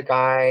like the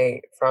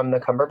guy from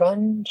the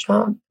Cumberbund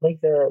shop? Like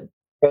the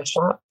dress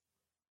shop?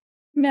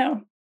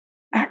 No,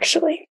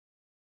 actually.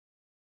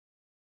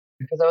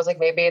 Because I was like,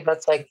 maybe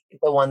that's like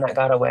the one that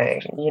got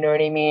away. You know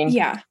what I mean?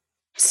 Yeah.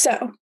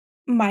 So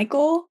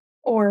Michael,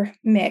 or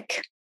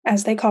Mick,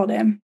 as they called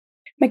him,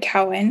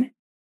 McCowan,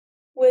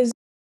 was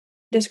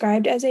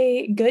described as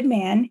a good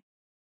man.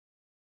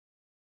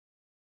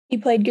 He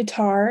played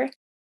guitar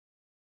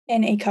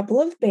in a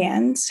couple of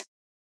bands.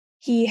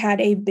 He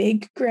had a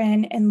big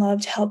grin and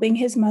loved helping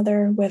his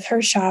mother with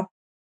her shop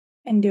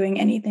and doing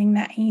anything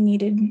that she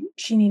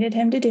needed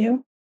him to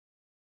do.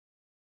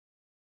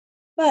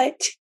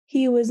 But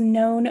he was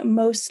known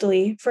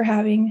mostly for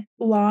having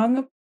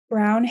long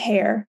brown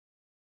hair,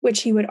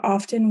 which he would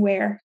often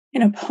wear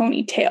in a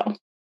ponytail.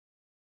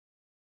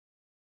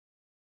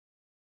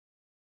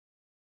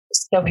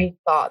 So he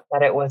thought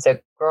that it was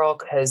a girl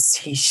because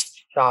he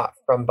shot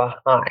from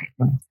behind.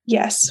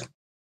 Yes.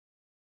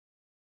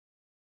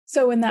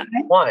 So when that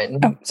one,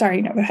 oh,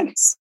 sorry, no, go ahead.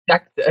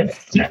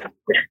 sexist,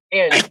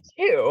 and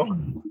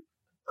two,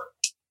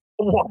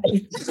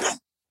 white.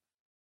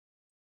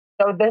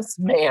 So this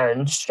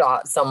man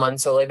shot someone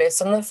solely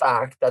based on the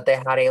fact that they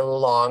had a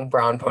long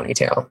brown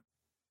ponytail.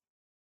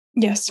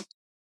 Yes.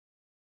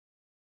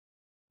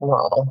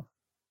 Well,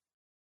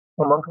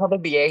 someone called the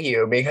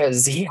BAU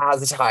because he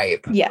has a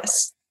type.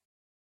 Yes.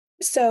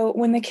 So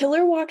when the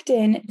killer walked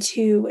in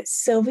to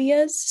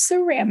Sylvia's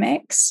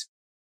Ceramics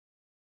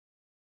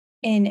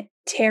in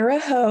Terre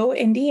Haute,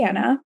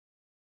 Indiana.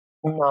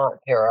 Not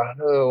Terre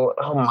Haute.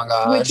 Oh my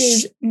gosh. Which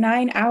is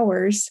 9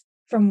 hours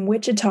from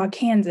Wichita,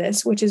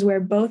 Kansas, which is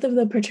where both of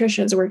the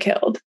Patricias were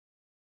killed.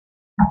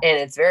 And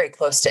it's very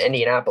close to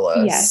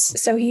Indianapolis.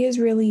 Yes. So he is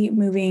really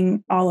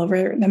moving all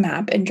over the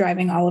map and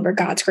driving all over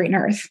God's green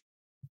earth.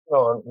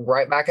 Going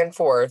right back and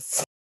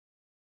forth.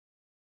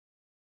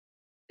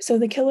 So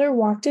the killer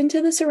walked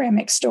into the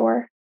ceramic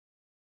store,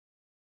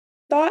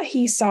 thought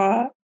he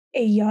saw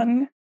a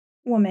young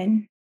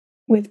woman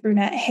with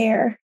brunette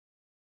hair,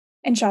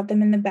 and shot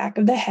them in the back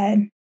of the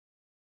head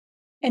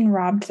and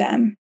robbed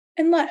them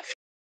and left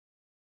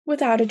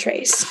without a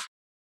trace.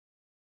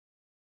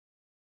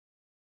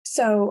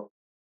 So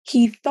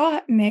he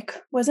thought Mick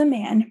was a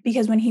man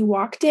because when he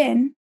walked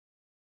in,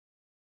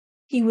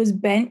 he was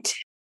bent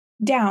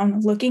down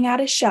looking at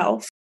a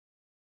shelf,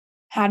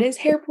 had his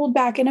hair pulled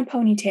back in a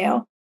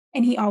ponytail,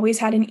 and he always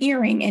had an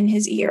earring in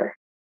his ear.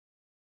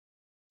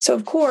 So,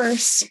 of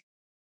course,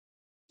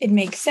 it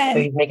makes sense.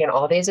 So he's making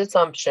all these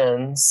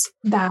assumptions.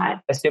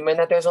 Assuming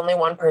that there's only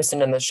one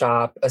person in the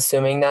shop,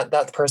 assuming that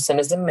that person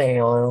is a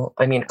male.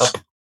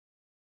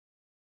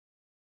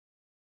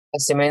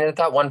 Assuming that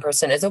that one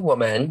person is a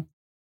woman.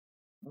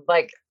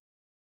 Like,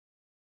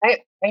 I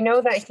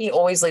know that he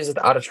always leaves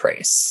without a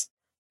trace.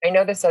 I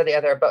know this or the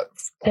other, but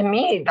to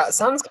me, that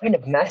sounds kind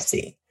of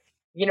messy.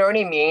 You know what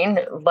I mean?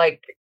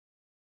 Like,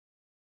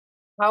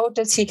 how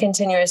does he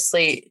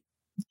continuously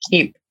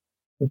keep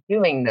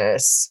doing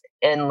this?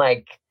 And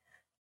like,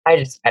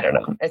 I don't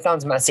know. It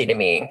sounds messy to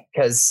me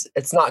because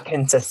it's not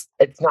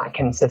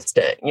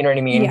consistent. You know what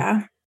I mean?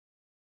 Yeah.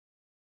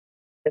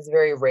 It's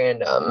very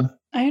random.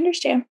 I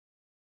understand.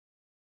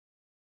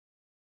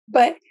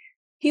 But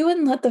he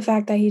wouldn't let the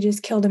fact that he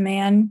just killed a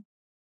man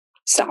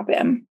stop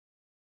him.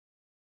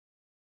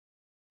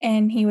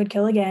 And he would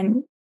kill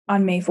again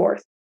on May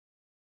 4th.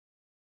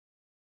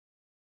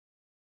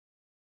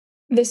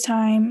 This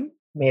time...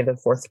 May the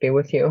 4th be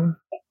with you.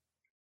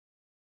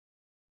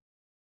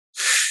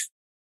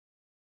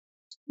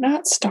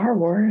 Not Star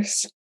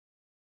Wars.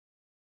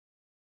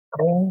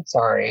 I'm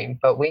sorry,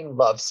 but we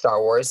love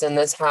Star Wars in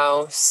this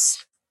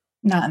house.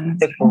 None.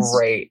 It's a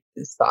great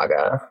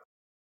saga.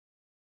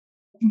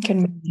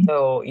 Can...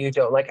 So you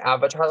don't like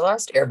Avatar: The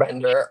Last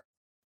Airbender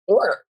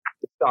or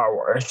Star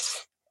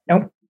Wars?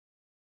 Nope.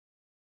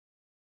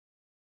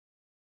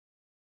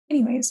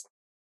 Anyways,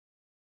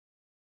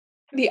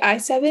 the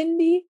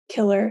I-70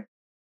 killer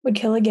would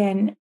kill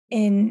again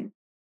in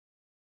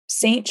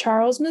St.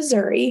 Charles,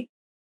 Missouri,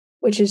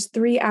 which is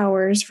 3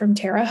 hours from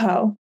Terre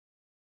Haute.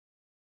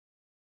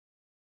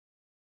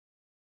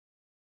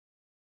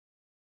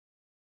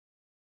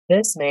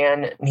 This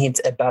man needs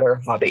a better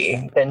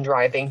hobby than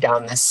driving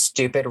down this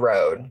stupid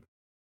road.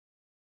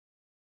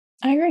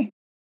 I agree.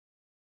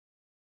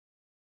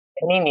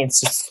 Penny needs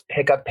to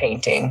pick up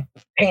painting.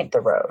 Paint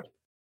the road.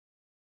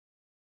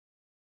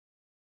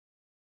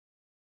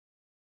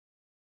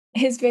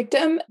 His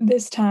victim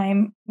this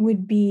time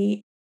would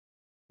be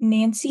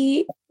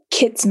Nancy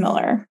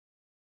Kitzmiller,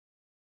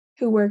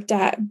 who worked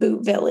at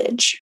Boot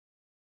Village.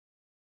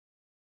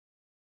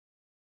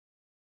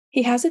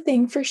 He has a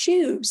thing for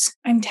shoes.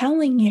 I'm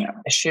telling you.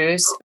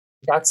 Shoes?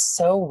 That's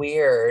so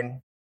weird.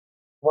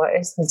 What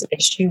is his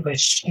issue with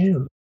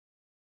shoes?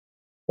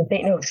 This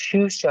ain't no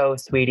shoe show,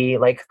 sweetie.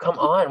 Like, come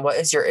on. What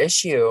is your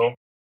issue?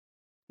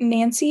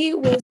 Nancy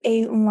was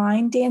a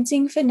line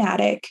dancing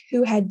fanatic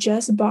who had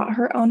just bought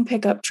her own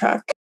pickup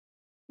truck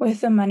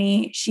with the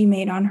money she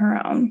made on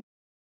her own.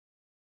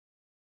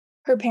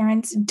 Her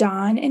parents,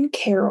 Don and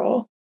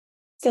Carol,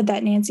 said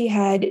that Nancy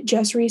had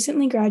just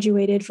recently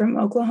graduated from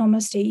Oklahoma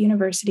State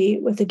University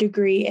with a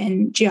degree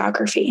in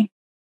geography.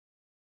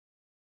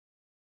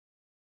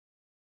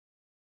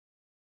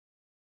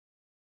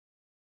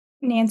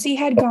 Nancy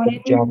had gone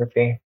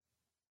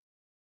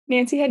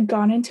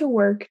into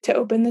work to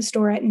open the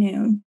store at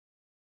noon,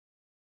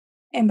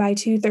 and by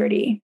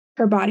 2:30,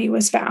 her body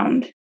was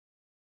found.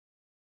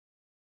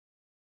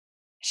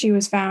 She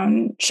was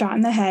found shot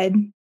in the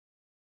head,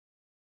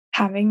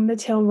 having the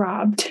till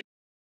robbed.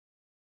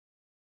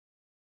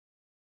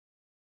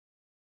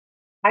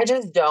 I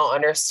just don't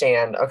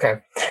understand. Okay.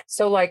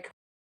 So, like,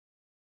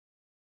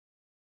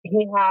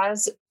 he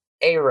has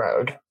a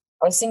road,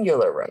 a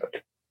singular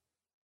road.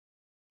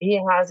 He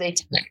has a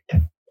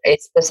type, a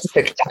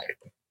specific type.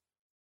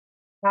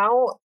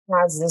 How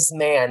has this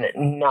man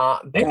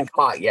not been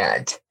caught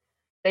yet?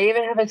 They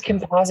even have his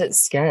composite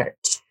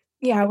sketch.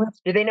 Yeah.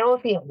 Do they know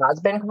if he has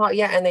been caught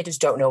yet and they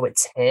just don't know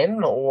it's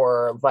him?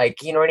 Or,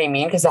 like, you know what I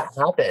mean? Because that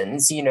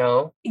happens, you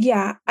know?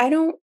 Yeah, I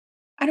don't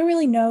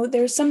really know.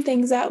 There's some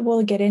things that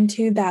we'll get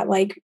into that,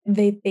 like,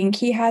 they think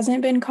he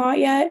hasn't been caught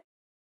yet.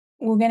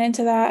 We'll get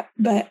into that.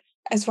 But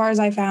as far as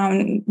I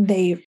found,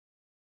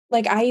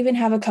 I even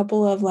have a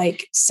couple of,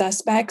 like,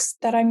 suspects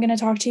that I'm going to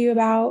talk to you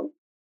about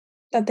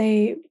that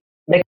they.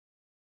 Like,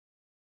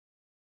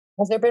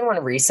 has there been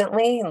one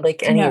recently?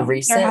 Like, any No,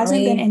 recently? there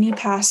hasn't been any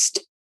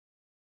past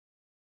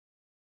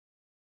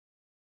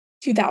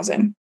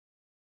 2000.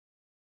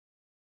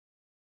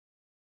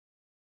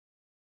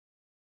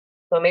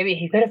 So maybe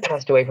he could have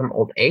passed away from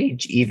old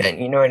age,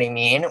 even. You know what I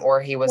mean? Or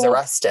he was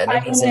arrested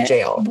and he's in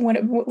jail.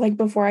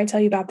 Before I tell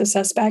you about the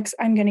suspects,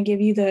 I'm going to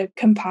give you the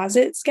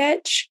composite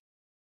sketch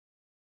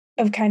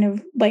of kind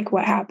of like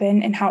what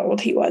happened and how old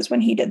he was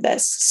when he did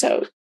this.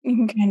 So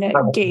you can kind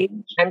of gauge.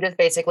 I'm just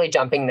basically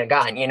jumping the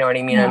gun. You know what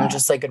I mean? I'm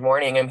just like, good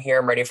morning. I'm here.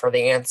 I'm ready for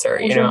the answer.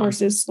 Hold your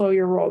horses, slow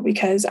your roll,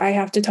 because I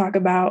have to talk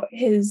about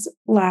his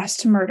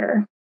last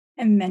murder,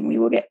 and then we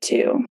will get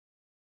to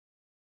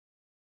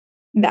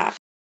that.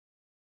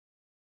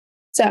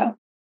 So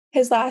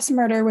his last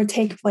murder would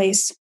take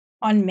place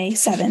on May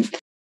 7th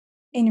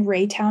in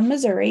Raytown,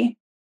 Missouri,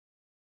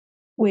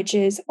 which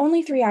is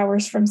only 3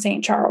 hours from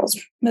St. Charles,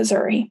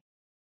 Missouri.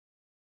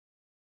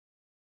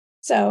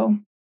 So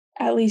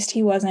at least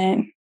he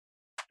wasn't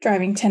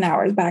driving 10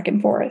 hours back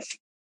and forth.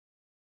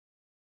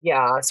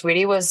 Yeah,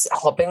 Sweetie was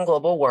helping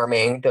global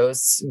warming,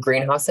 those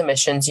greenhouse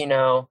emissions, you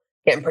know,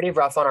 getting pretty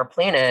rough on our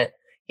planet.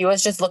 He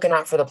was just looking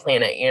out for the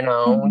planet, you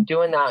know,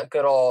 doing that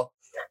good old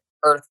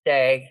Earth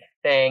Day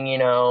thing, you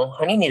know.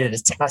 Honey needed a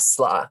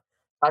Tesla.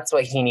 That's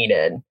what he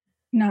needed.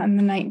 Not in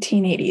the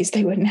 1980s.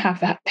 They wouldn't have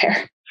that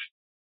there.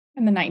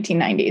 In the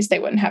 1990s, they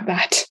wouldn't have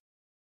that.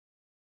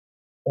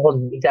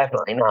 Well,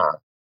 definitely not.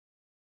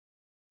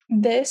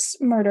 This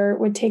murder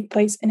would take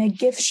place in a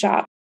gift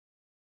shop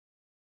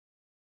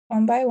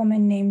owned by a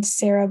woman named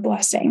Sarah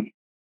Blessing.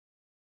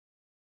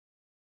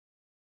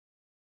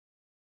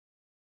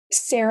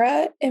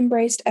 Sarah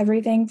embraced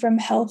everything from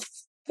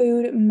health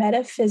food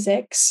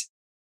metaphysics.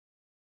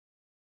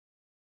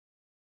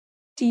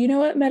 Do you know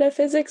what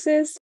metaphysics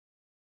is?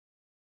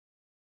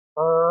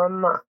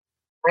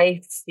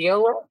 I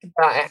feel like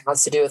that it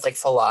has to do with like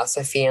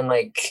philosophy and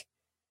like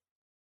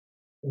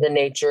the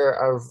nature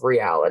of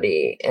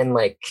reality and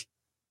like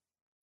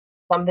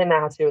something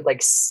that has to do with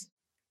like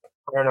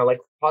I don't know, like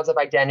positive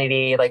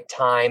identity, like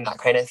time, that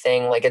kind of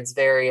thing. Like it's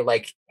very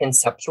like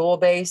conceptual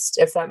based,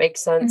 if that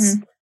makes sense.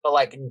 But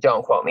like,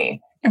 don't quote me.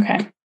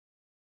 Okay.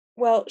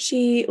 Well,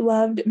 she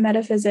loved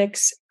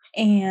metaphysics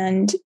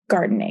and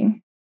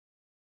gardening.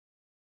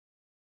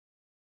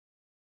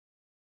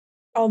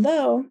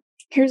 Although,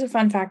 here's a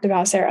fun fact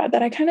about Sarah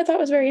that I kind of thought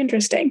was very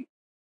interesting.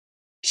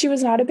 She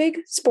was not a big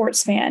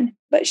sports fan,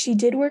 but she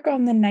did work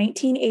on the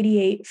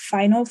 1988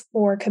 Final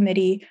Four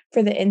committee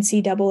for the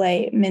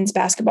NCAA men's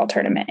basketball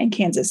tournament in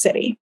Kansas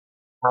City.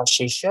 As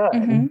she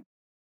should.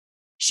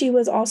 She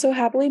was also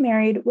happily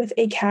married with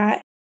a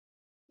cat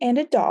and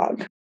a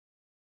dog.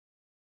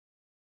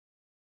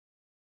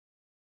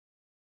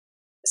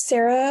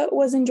 Sarah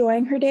was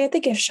enjoying her day at the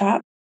gift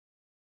shop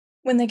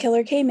when the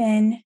killer came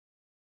in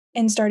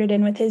and started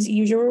in with his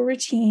usual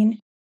routine.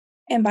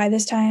 And by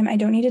this time, I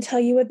don't need to tell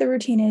you what the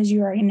routine is.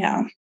 You already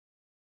know.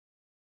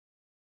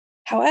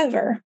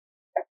 However,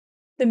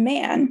 the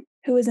man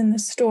who was in the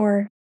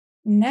store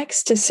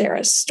next to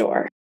Sarah's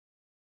store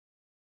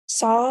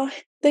saw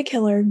the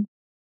killer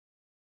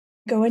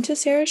go into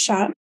Sarah's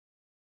shop,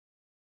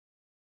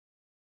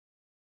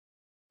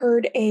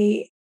 heard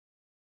a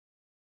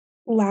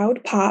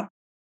loud pop,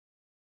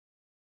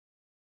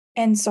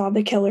 and saw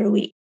the killer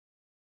leave.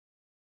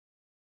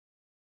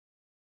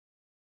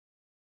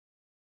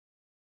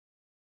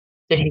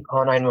 Did he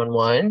call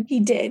 911? He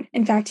did.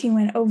 In fact, he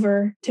went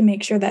over to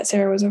make sure that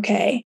Sarah was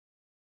okay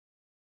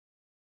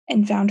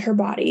and found her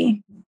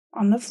body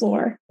on the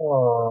floor.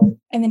 Oh.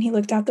 And then he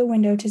looked out the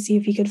window to see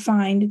if he could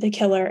find the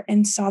killer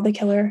and saw the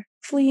killer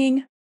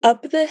fleeing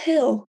up the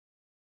hill.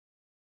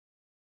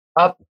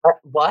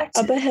 What?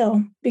 Up a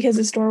hill, because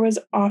the store was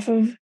off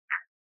of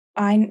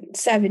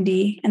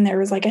I-70 and there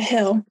was like a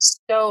hill.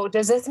 So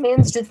does this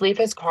man just leave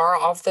his car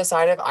off the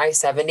side of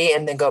I-70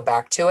 and then go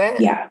back to it?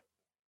 Yeah.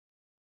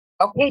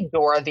 Okay,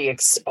 Dora the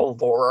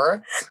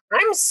Explorer.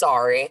 I'm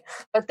sorry,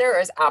 but there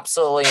is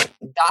absolutely,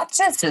 that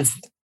just is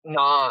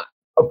not,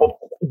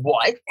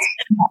 what?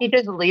 He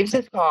just leaves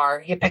his car,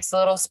 he picks a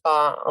little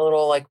spot, a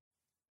little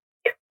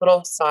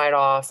side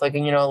off, a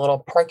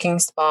little parking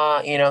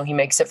spot, he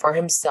makes it for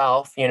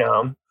himself,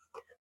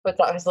 puts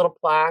out his little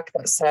plaque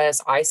that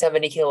says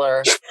I-70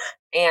 killer,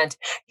 and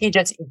he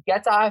just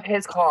gets out of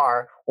his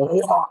car,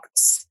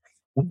 walks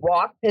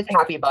his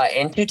happy butt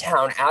into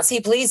town as he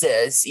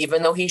pleases,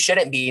 even though he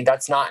shouldn't be.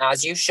 That's not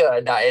as you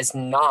should. That is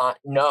not,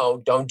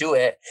 no, don't do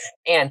it.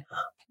 And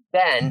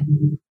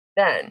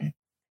then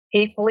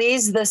he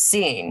flees the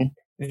scene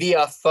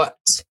via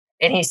foot,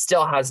 and he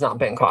still has not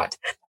been caught.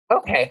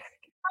 Okay,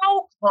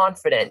 how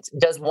confident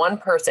does one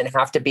person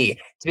have to be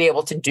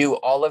able to do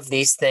all of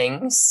these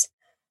things?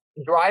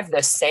 Drive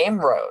the same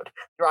road,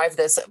 drive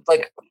this,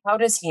 how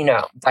does he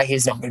know that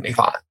he's not going to be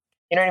caught?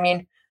 You know what I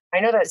mean? I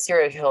know that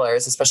serial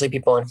killers, especially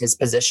people in his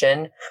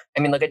position,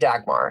 look at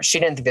Dagmar. She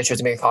didn't think that she was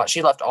going to be caught.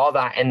 She left all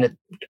that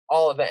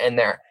all of it in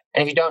there.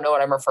 And if you don't know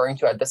what I'm referring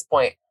to at this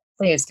point,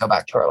 please go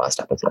back to our last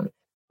episode.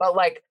 But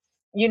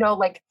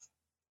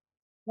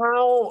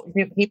how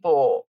do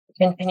people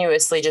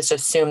continuously just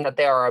assume that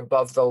they are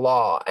above the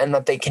law and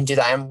that they can do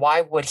that? And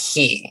why would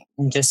he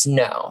just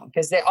know?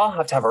 Because they all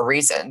have to have a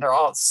reason. They're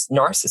all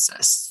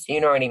narcissists.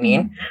 You know what I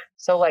mean? Mm-hmm.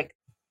 So,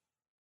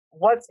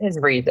 what's his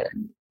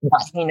reason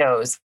that he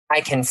knows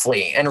I can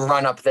flee and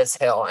run up this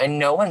hill and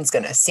no one's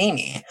going to see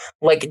me?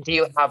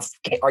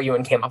 Are you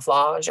in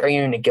camouflage? Are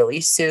you in a ghillie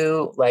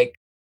suit? And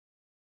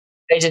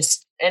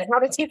how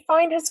does he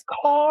find his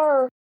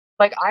car?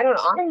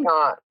 I'm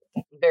not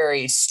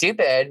very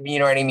stupid, you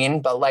know what I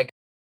mean? But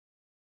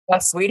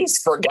that sweetie's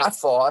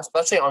forgetful,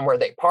 especially on where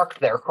they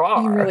parked their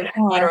car. You really are.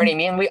 You know what I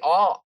mean?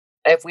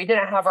 If we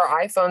didn't have our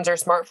iPhones or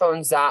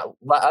smartphones that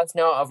let us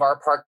know of our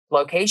park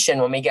location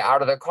when we get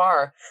out of the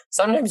car,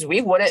 sometimes we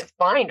wouldn't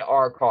find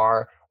our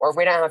car. Or if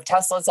we don't have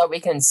Teslas that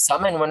we can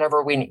summon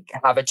whenever we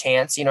have a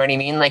chance, you know what I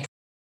mean?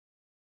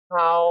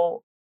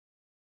 How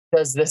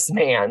does this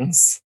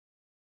man's?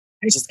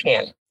 I just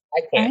can't.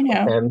 I can't I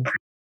know. with him.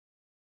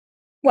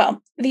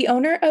 Well, the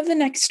owner of the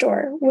next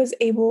store was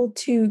able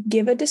to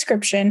give a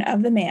description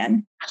of the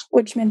man,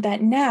 which meant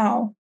that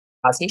now,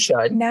 as he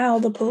should, now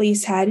the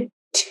police had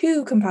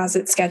 2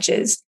 composite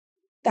sketches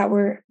that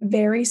were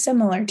very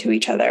similar to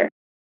each other.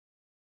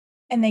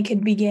 And they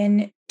could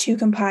begin to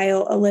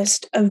compile a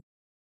list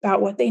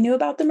about what they knew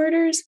about the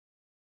murders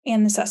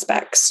and the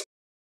suspects.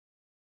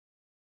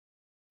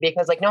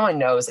 Because no one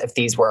knows if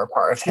these were a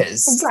part of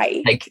his.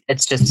 Right.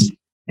 It's just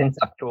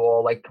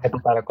conceptual,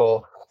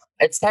 hypothetical.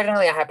 It's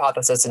technically a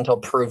hypothesis until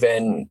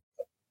proven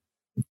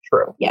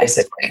true, yes.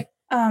 Basically.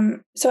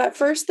 So at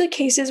first the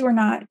cases were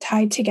not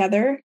tied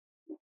together,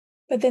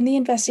 but then the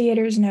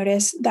investigators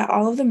noticed that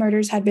all of the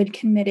murders had been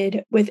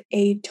committed with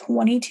a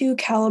 .22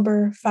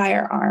 caliber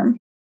firearm,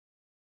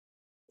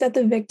 that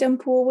the victim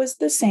pool was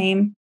the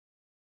same,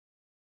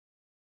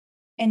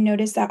 and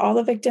noticed that all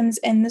the victims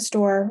in the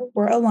store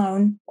were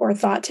alone or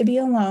thought to be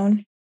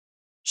alone,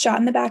 shot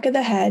in the back of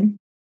the head.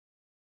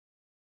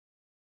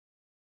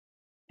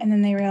 And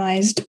then they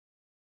realized,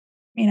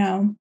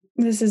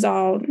 this is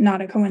all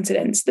not a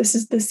coincidence. This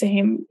is the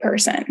same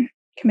person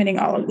committing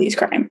all of these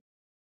crimes.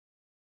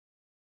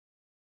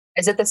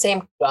 Is it the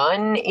same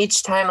gun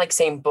each time?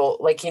 Same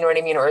bullet? You know what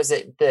I mean? Or is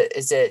it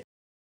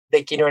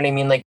you know what I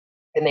mean?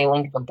 Can they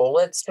link the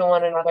bullets to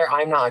one another?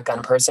 I'm not a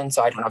gun person,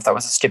 so I don't know if that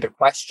was a stupid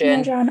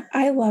question. John,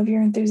 I love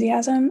your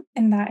enthusiasm,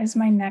 and that is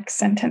my next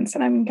sentence,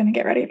 and I'm going to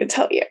get ready to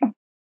tell you.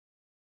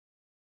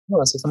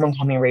 Oh, so someone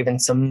called me Raven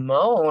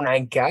Simone, I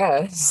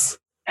guess.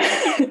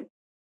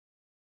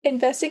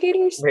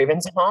 Investigators.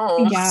 Raven's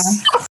home. Yeah.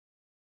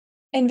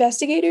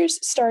 Investigators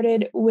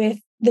started with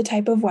the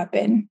type of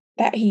weapon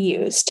that he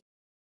used.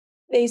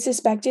 They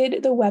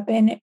suspected the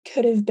weapon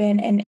could have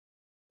been an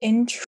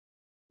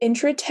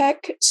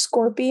Intratec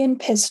Scorpion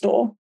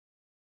pistol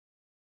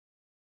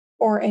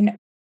or an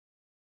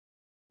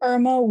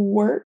Irma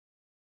Wirt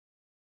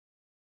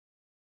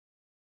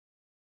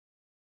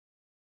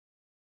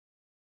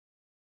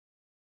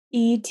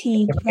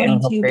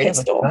ET-22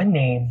 pistol. Gun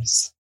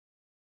names.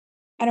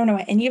 I don't know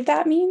what any of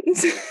that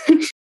means.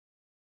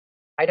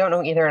 I don't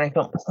know either, and I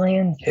don't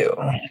plan to.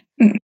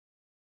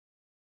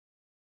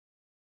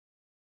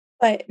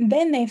 But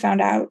then they found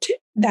out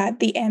that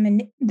the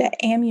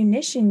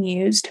ammunition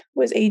used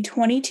was a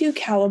 22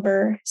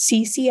 caliber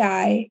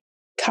CCI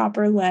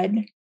copper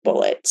lead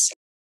bullets.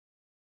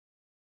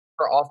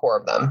 For all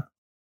 4 of them.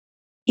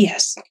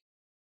 Yes.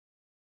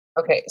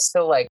 Okay,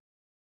 so like,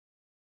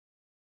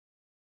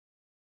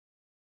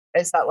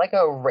 is that like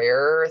a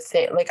rare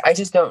thing? Like, I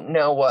just don't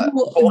know what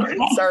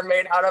bullets are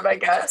made out of, I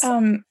guess.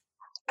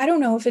 I don't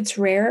know if it's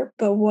rare,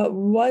 but what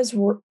was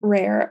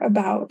rare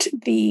about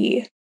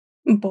the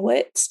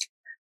bullets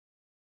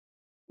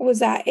was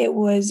that it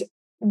was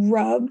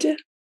rubbed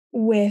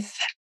with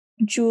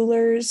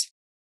jeweler's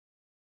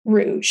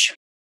rouge.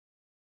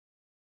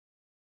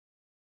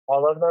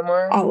 All of them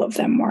were? All of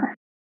them were.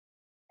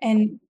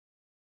 And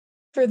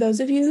for those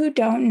of you who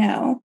don't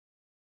know,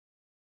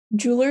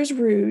 jeweler's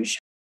rouge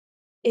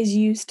is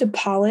used to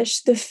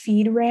polish the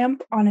feed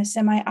ramp on a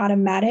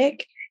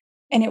semi-automatic,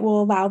 and it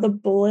will allow the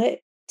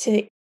bullet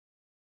to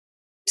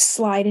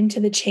slide into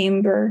the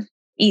chamber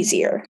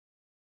easier.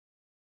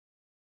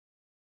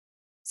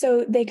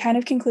 So they kind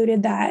of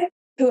concluded that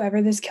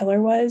whoever this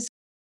killer was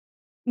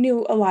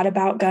knew a lot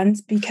about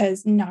guns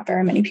because not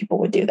very many people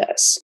would do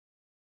this.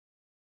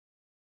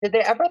 Did they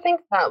ever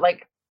think that,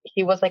 like,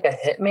 he was like a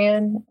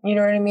hitman? You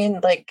know what I mean?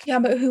 Like, yeah,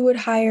 but who would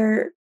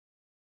hire?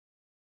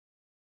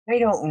 I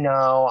don't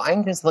know.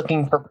 I'm just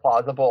looking for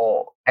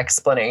plausible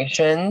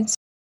explanations.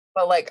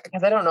 But like,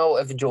 because I don't know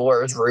if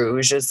Jeweler's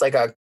Rouge is like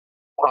a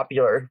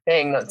popular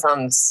thing. That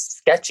sounds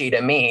sketchy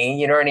to me.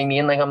 You know what I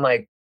mean? Like, I'm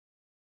like,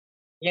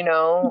 like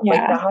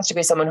that has to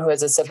be someone who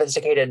is a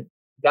sophisticated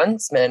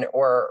gunsman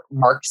or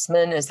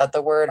marksman. Is that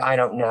the word? I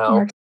don't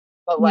know.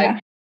 But like,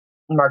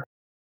 mark,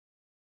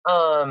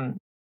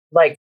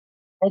 like,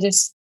 that's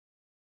just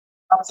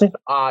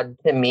odd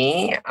to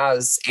me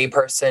as a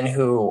person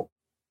who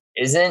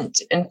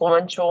isn't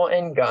influential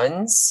in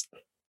guns.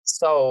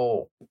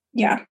 So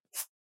yeah,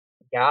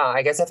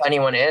 I guess if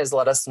anyone is,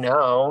 let us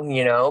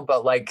know,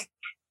 but like,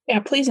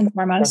 please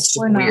inform us.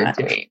 We're weird not.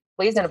 To me.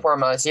 Please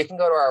inform us. You can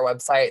go to our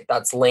website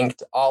that's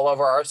linked all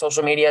over our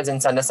social medias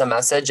and send us a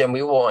message, and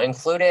we will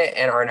include it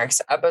in our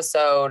next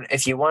episode.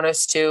 If you want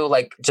us to,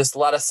 like, just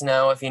let us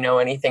know if you know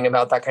anything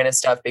about that kind of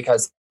stuff,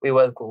 because we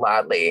would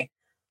gladly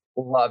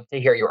love to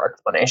hear your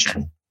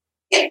explanation.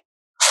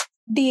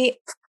 The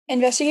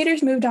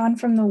investigators moved on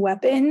from the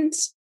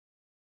weapons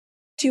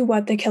to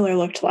what the killer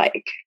looked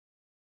like.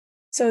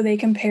 So they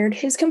compared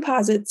his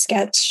composite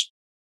sketch,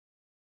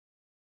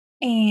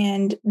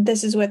 and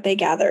this is what they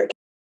gathered.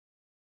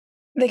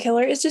 The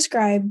killer is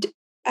described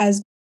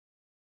as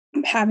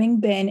having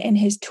been in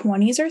his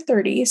 20s or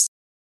 30s.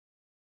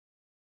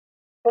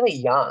 Really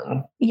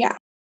young. Yeah.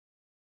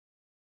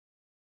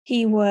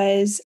 He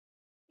was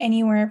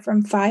anywhere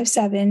from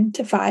 5'7"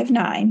 to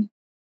 5'9".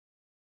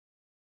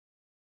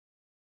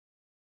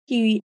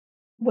 He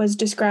was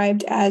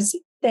described as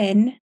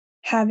thin,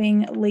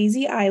 having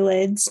lazy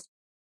eyelids,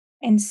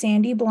 and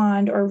sandy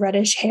blonde or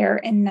reddish hair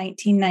in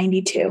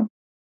 1992.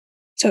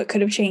 So it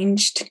could have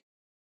changed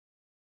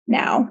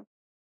now.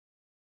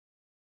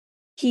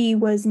 He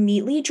was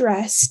neatly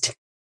dressed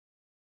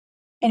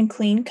and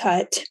clean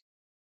cut,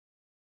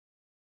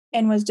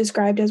 and was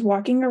described as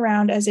walking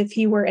around as if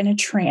he were in a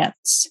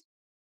trance.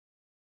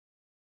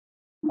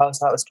 Oh,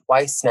 so that was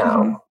twice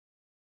now. Mm-hmm.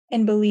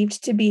 And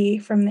believed to be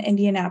from the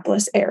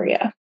Indianapolis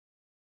area.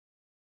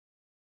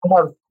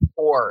 Of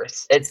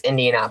course, it's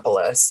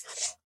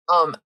Indianapolis.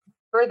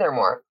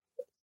 Furthermore,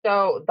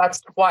 so that's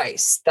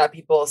twice that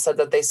people said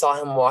that they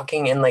saw him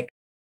walking in, like,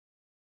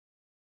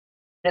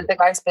 did the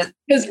guy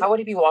how would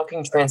he be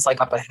walking trance,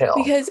 like, up a hill?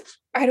 Because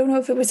I don't know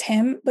if it was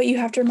him, but you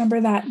have to remember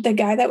that the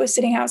guy that was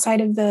sitting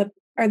outside of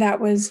that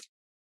was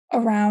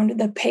around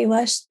the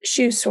Payless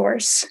shoe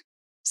source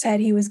said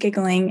he was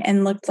giggling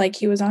and looked like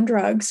he was on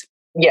drugs.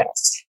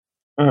 Yes.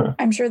 Mm-hmm.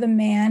 I'm sure the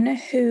man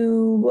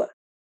who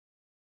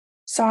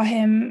saw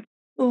him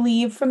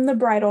leave from the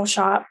bridal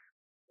shop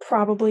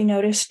probably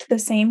noticed the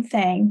same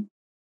thing.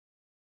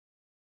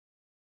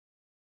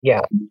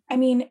 Yeah. I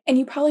mean, and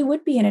you probably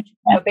would be in a...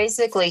 So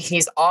basically,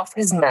 he's off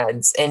his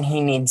meds and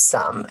he needs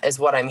some, is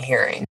what I'm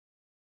hearing.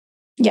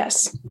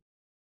 Yes.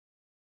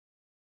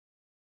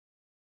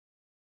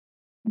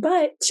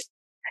 But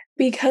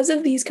because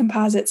of these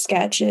composite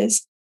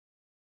sketches,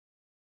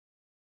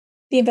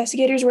 the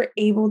investigators were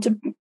able to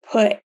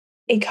put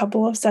a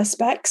couple of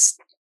suspects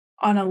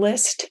on a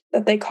list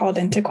that they called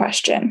into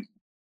question.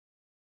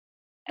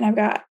 And I've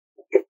got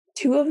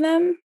 2 of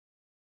them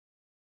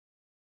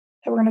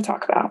that we're going to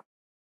talk about.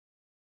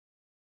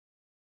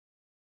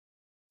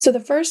 So the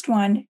first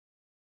one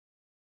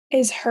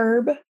is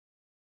Herb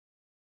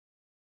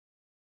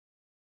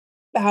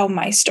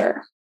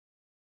Baumeister.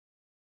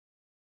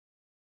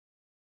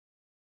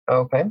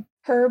 Okay.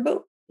 Herb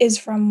is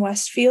from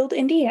Westfield,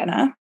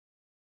 Indiana.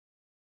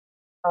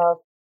 Of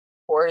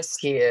course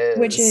he is.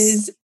 Which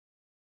is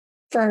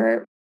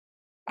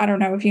I don't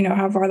know if you know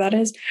how far that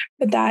is,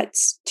 but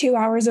that's 2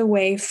 hours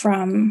away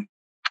from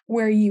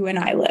where you and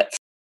I live.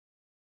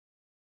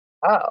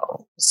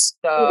 Oh,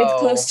 so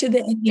it's close to the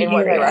Indy area. In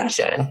what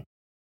direction?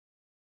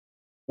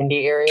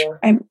 Indy area?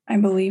 I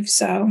believe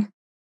so.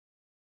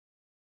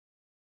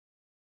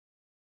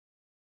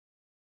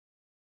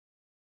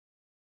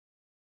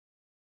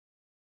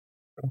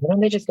 Why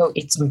don't they just go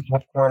eat some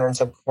popcorn and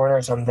some corn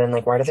or something?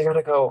 Like, why do they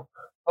gotta go?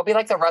 I'll be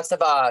like the rest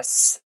of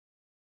us.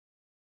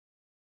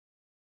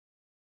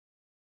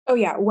 Oh,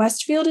 yeah.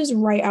 Westfield is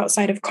right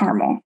outside of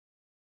Carmel.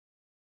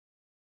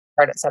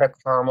 Right outside of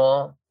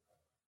Carmel.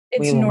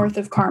 It's north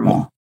of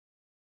Carmel.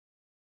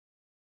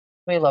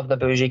 We love the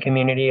bougie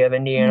community of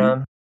Indiana.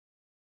 Mm-hmm.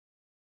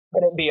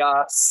 Wouldn't be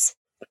us.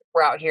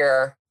 We're out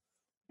here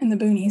in the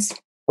boonies.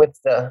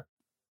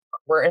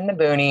 We're in the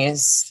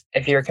boonies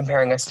if you're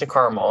comparing us to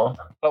Carmel,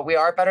 but we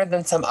are better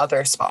than some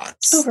other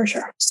spots. Oh, for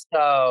sure.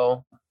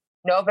 So,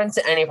 no offense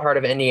to any part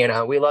of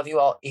Indiana. We love you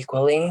all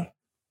equally.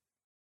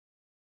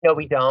 No,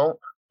 we don't.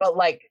 But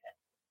like,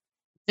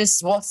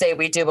 just we'll say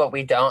we do, but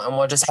we don't, and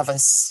we'll just have a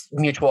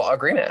mutual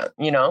agreement,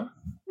 you know?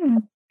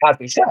 As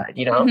we should,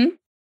 you know? Mm-hmm.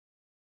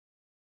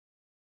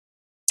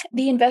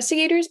 The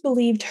investigators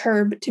believed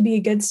Herb to be a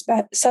good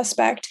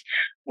suspect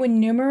when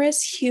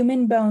numerous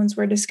human bones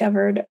were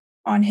discovered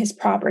on his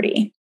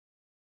property.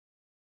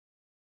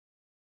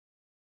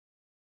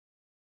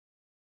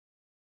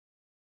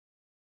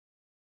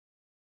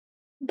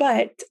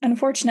 But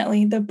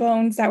unfortunately, the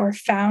bones that were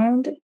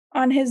found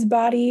on his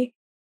body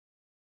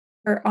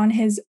or on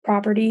his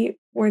property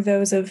were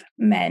those of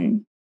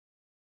men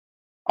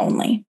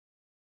only.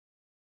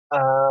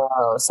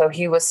 Oh, so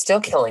he was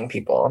still killing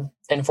people,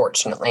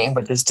 unfortunately,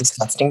 with his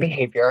disgusting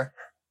behavior.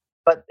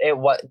 But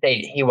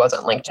he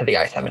wasn't linked to the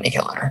I-70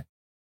 killer.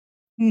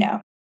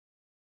 No.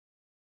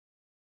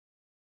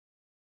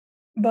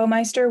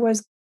 Baumeister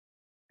was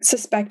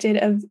suspected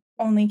of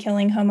only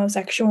killing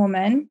homosexual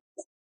men.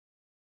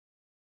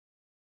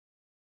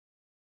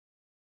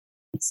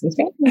 Excuse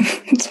me?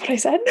 That's what I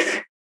said.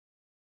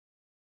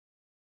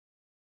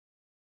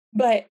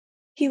 But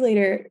he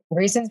later...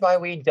 Reasons why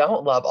we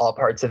don't love all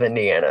parts of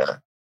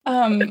Indiana.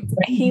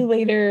 He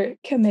later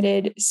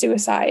committed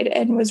suicide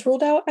and was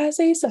ruled out as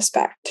a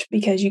suspect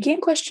because you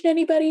can't question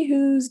anybody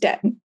who's dead.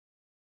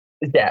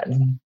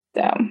 Dead.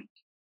 So.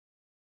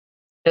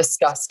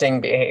 Disgusting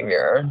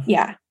behavior.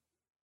 Yeah.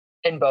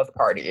 In both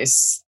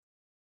parties.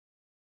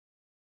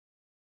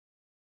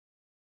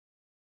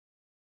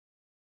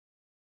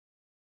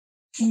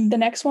 The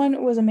next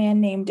one was a man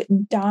named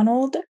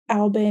Donald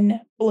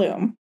Albin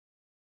Bloom.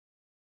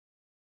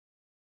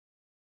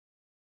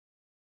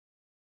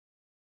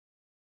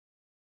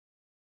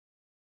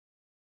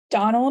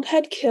 Donald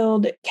had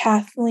killed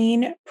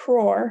Kathleen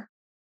Prohr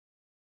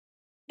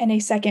and a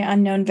second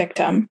unknown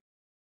victim.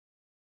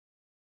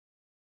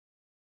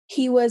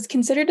 He was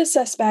considered a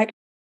suspect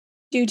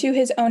due to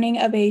his owning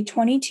of a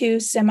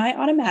 .22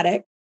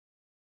 semi-automatic,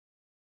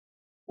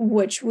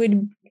 which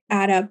would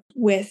add up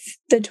with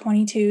the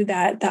 .22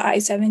 that the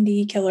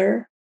I-70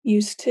 killer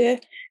used to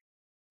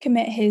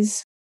commit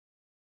his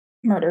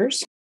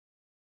murders.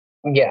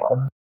 Yeah.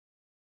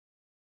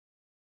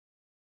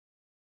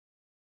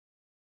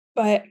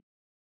 But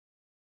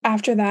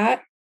after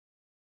that,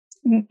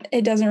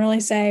 it doesn't really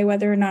say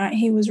whether or not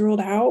he was ruled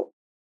out.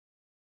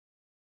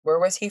 Where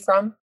was he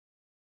from?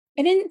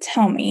 It didn't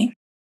tell me.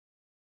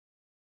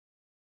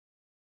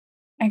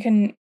 I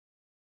couldn't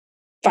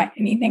find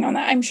anything on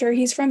that. I'm sure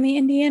he's from the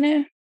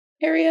Indiana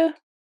area.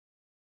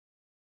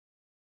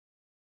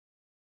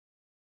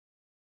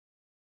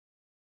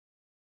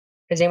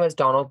 His name was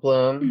Donald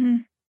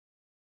Bloom.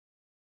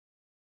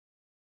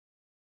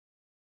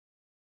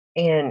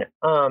 Mm-hmm. And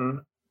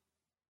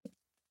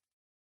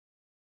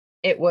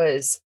it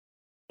was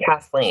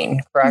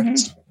Kathleen,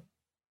 correct?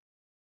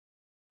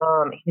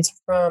 Mm-hmm. He's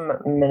from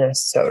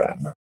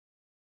Minnesota.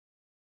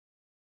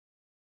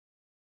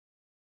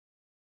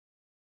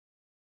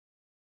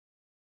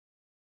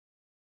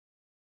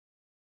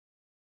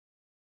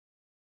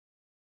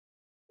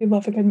 We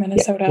love a good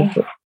Minnesota.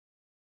 Yeah.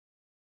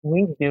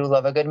 We do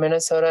love a good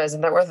Minnesota.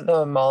 Isn't that where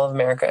the Mall of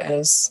America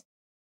is?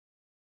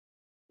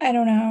 I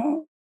don't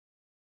know.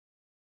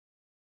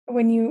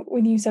 When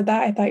you said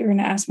that, I thought you were going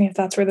to ask me if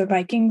that's where the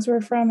Vikings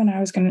were from, and I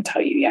was going to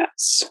tell you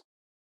yes.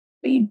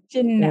 But you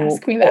didn't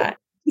ask me that.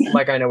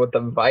 Like I know what the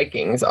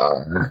Vikings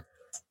are.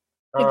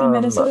 Like the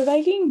Minnesota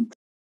Vikings?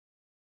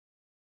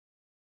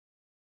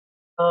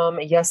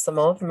 Yes, the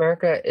Mall of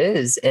America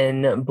is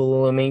in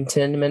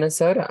Bloomington,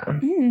 Minnesota.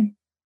 Mm.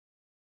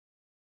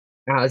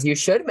 As you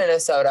should,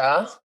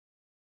 Minnesota.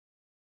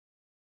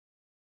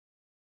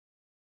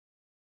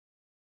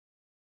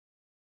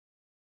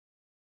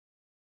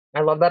 I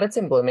love that it's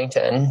in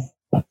Bloomington.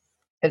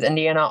 Because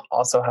Indiana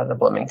also has a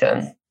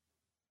Bloomington.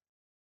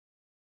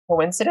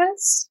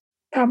 Coincidence?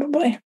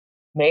 Probably.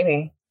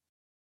 Maybe.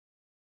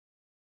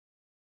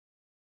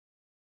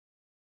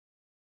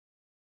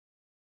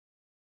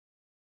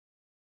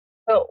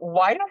 So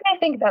why don't they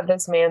think that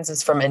this man's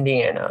is from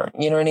Indiana?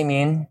 You know what I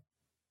mean?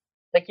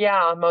 Like,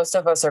 yeah, most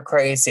of us are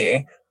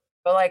crazy.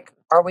 But like,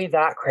 are we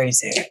that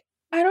crazy?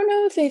 I don't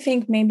know if they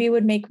think maybe it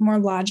would make more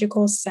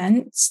logical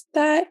sense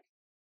that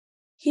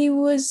he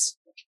was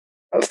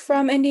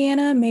from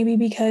Indiana, maybe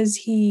because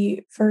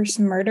he first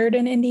murdered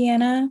in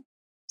Indiana.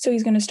 So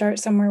he's going to start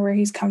somewhere where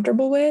he's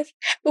comfortable with.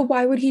 But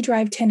why would he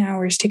drive 10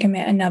 hours to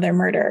commit another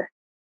murder?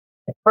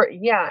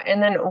 Yeah.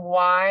 And then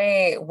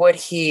why would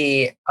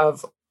he,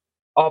 of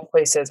all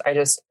places.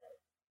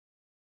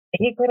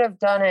 He could have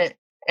done it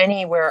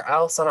anywhere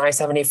else on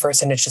I-70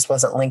 first and it just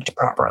wasn't linked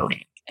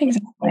properly.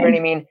 Exactly. You know what I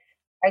mean?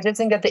 I just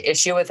think that the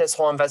issue with this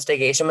whole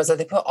investigation was that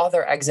they put all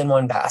their eggs in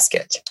one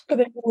basket. But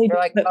they really They're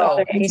like, put all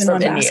their eggs he's in from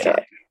one Indiana.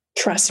 basket.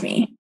 Trust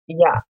me.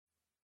 Yeah,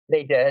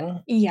 they did.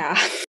 Yeah.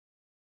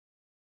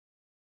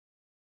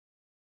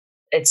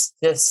 It's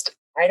just,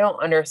 I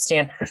don't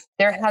understand.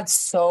 There had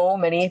so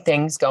many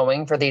things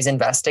going for these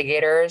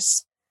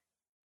investigators,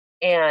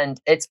 and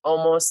it's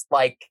almost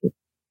like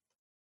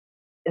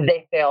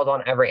they failed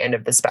on every end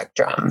of the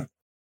spectrum,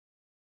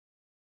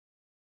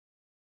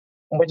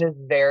 which is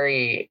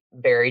very,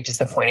 very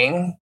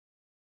disappointing.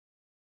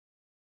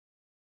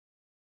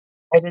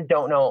 I just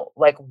don't know.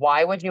 Like,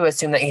 why would you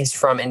assume that he's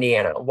from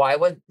Indiana? Why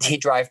would he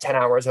drive 10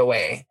 hours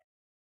away?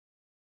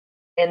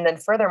 And then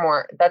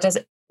furthermore, that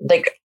doesn't,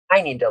 like,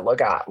 I need to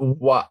look at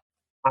what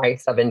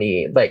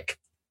I-70, like,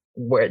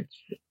 which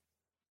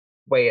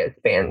way it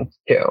spans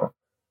to.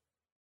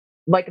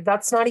 Like,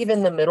 that's not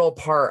even the middle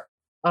part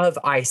of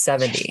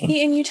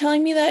I-70. And you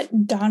telling me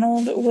that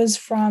Donald was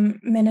from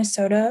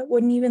Minnesota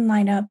wouldn't even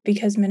line up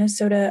because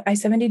Minnesota,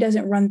 I-70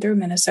 doesn't run through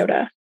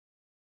Minnesota.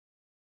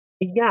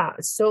 Yeah.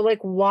 So, like,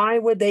 why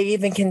would they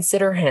even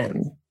consider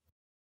him?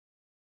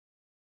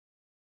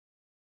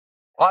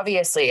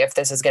 Obviously, if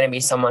this is going to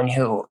be someone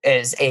who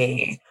is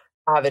a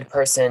avid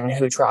person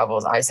who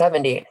travels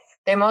I-70,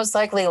 they most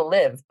likely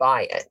live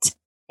by it.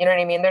 You know what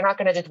I mean? They're not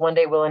going to just one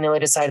day willy-nilly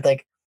decide,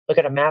 like, look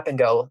at a map and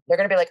go. They're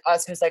going to be like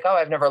us, who's like, oh,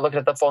 I've never looked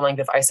at the full length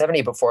of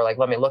I-70 before. Like,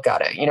 let me look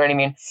at it. You know what I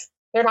mean?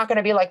 They're not going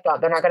to be like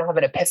that. They're not going to have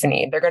an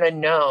epiphany. They're going to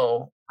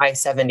know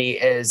I-70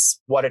 is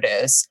what it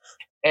is.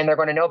 And they're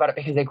going to know about it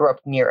because they grew up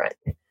near it.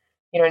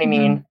 You know what I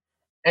mean?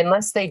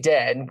 Unless they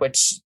did,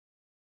 which,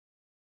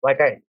 like,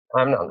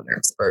 I'm not an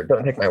expert.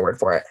 Don't take my word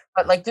for it.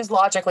 But, like, just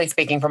logically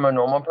speaking from a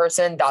normal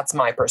person, that's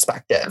my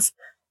perspective.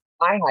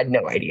 I had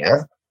no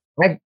idea.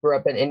 I grew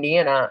up in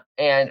Indiana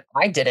and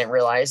I didn't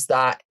realize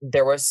that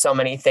there was so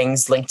many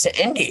things linked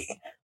to Indy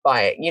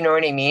by it. You know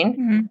what I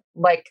mean?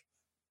 Like,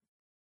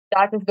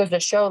 that just goes to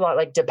show that,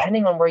 like,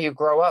 depending on where you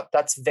grow up,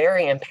 that's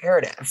very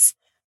imperative.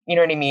 You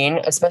know what I mean?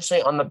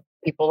 Especially on the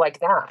people like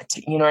that.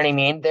 You know what I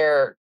mean?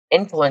 They're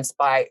influenced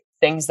by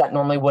things that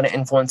normally wouldn't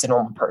influence a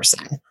normal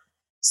person.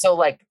 So,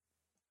 like,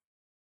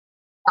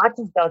 that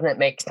just doesn't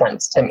make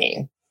sense to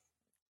me.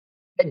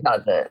 It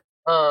doesn't.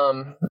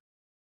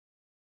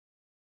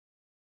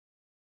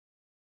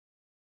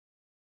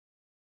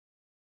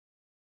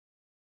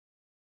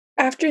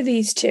 After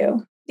these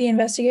two, the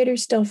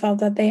investigators still felt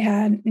that they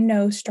had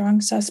no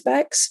strong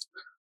suspects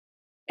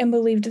and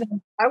believed that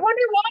I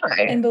wonder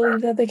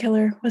why. the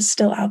killer was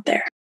still out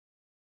there.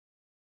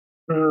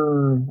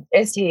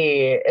 Is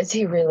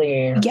he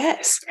really?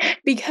 Yes,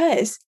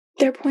 because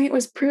their point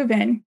was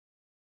proven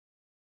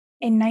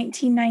in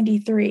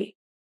 1993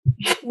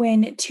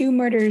 when two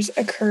murders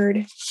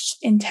occurred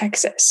in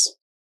Texas.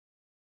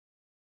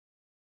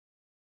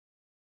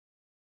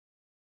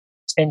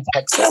 In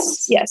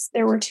Texas? Yes,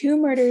 there were two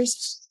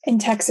murders in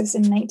Texas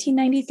in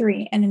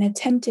 1993 and an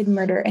attempted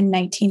murder in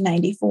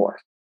 1994.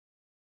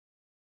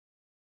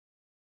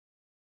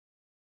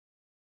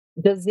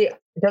 Does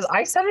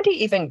I-70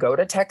 even go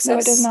to Texas? No,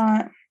 it does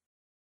not.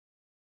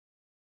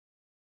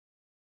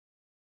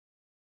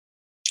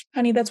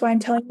 Honey, that's why I'm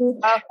telling you.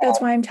 Okay.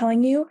 That's why I'm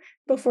telling you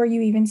before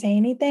you even say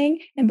anything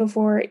and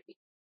before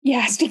you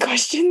ask me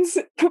questions,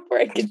 before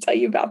I can tell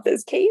you about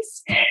this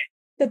case,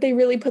 that they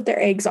really put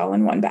their eggs all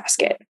in one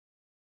basket.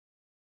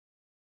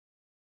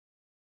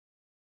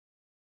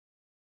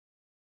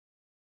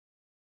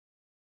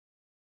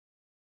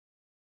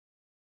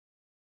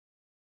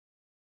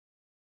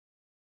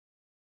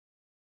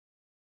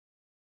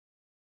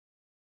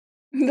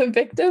 The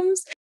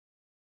victims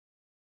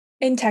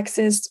in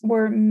Texas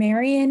were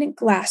Marion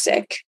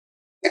Glassick,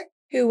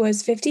 who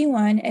was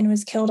 51 and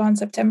was killed on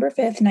September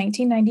 5th,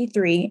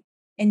 1993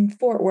 in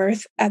Fort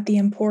Worth at the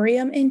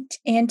Emporium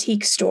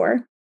Antique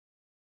Store.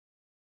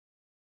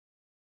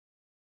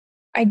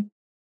 I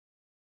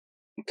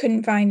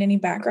couldn't find any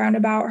background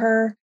about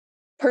her.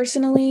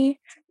 Personally,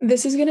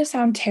 this is going to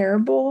sound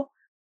terrible,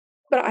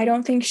 but I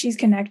don't think she's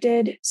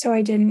connected, so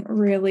I didn't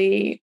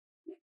really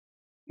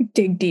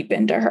dig deep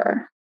into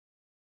her.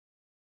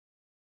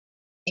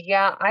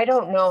 Yeah, I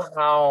don't know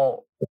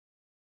how.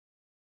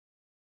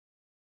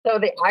 So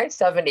the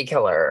I-70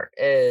 killer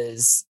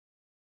is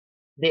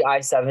the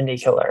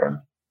I-70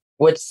 killer,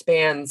 which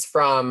spans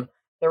from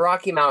the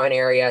Rocky Mountain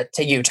area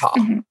to Utah.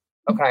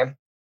 Okay.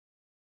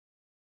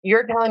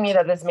 You're telling me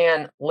that this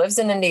man lives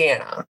in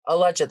Indiana,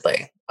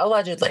 allegedly,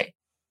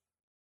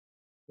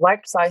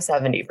 likes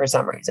I-70 for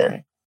some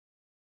reason.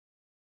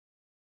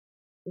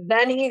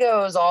 Then he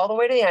goes all the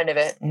way to the end of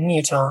it in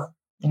Utah,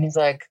 and he's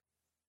like,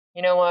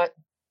 you know what?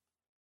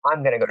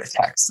 I'm going to go to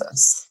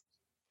Texas.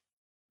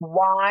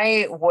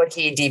 Why would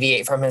he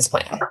deviate from his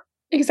plan?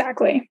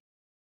 Exactly.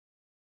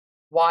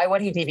 Why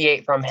would he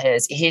deviate from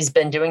he's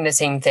been doing the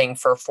same thing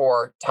for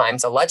 4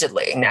 times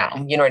allegedly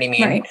now. You know what I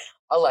mean? Right.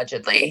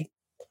 Allegedly.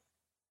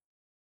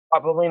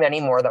 Probably many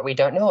more that we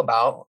don't know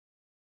about.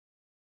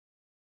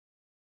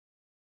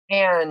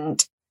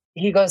 And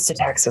he goes to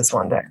Texas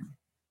one day.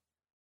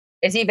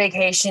 Is he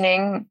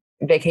vacationing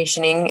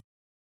in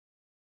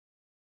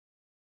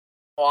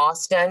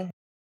Austin?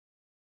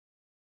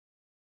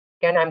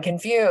 And I'm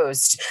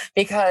confused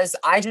because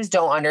I just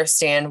don't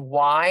understand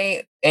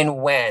why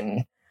and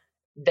when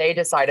they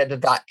decided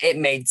that it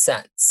made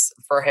sense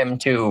for him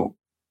to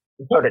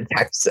go to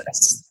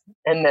Texas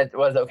and that it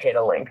was okay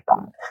to link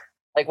that.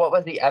 Like, what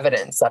was the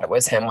evidence that it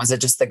was him? Was it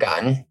just the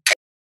gun?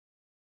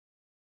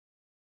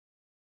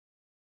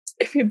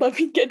 If you'd let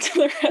me get to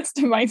the rest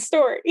of my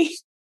story,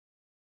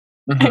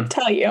 I'd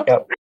tell you.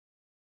 Yep.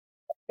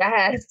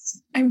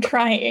 Yes. I'm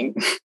trying.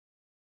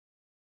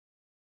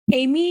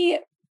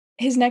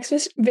 His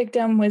next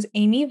victim was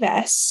Amy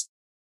Vess.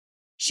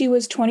 She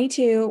was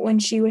 22 when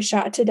she was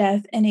shot to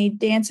death in a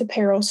dance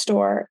apparel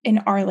store in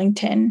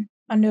Arlington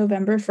on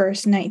November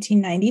 1st,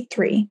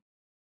 1993.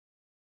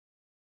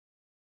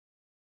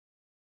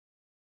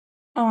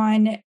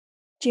 On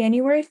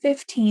January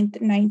 15th,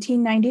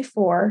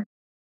 1994,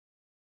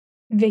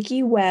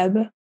 Vicky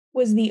Webb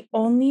was the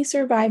only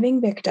surviving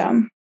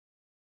victim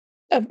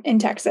in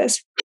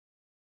Texas.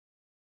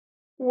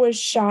 Was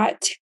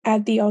shot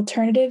at the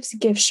Alternatives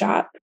gift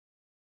shop.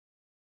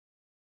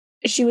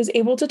 She was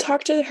able to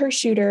talk to her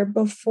shooter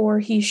before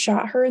he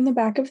shot her in the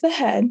back of the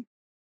head.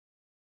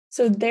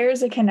 So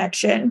there's a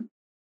connection.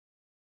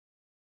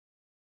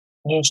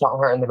 He shot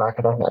her in the back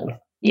of the head.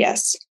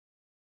 Yes.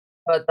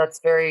 But that's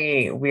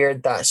very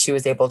weird that she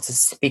was able to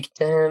speak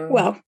to him.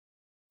 Well,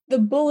 the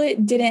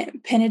bullet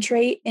didn't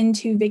penetrate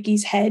into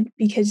Vicky's head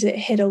because it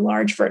hit a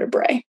large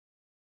vertebrae.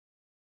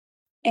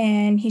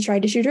 And he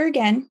tried to shoot her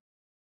again,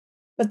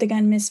 but the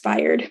gun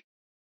misfired.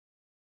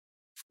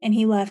 And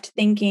he left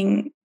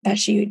thinking that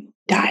she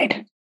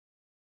died.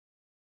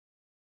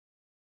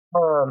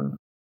 All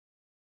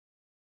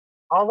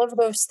of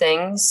those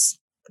things,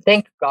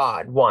 thank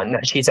God, one,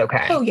 that she's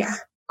okay. Oh, yeah.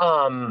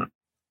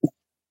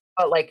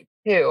 But like,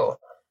 two,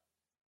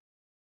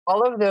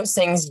 all of those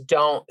things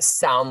don't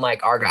sound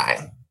like our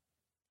guy.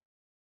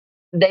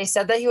 They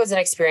said that he was an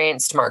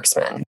experienced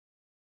marksman.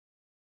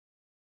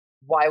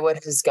 Why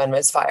would his gun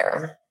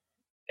misfire?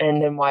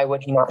 And then why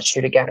would he not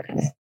shoot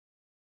again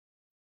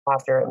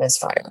after it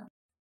misfired?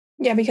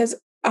 Yeah, because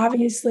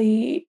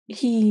obviously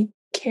he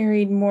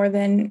carried more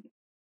than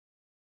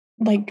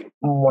like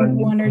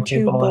one or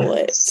two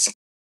bullets.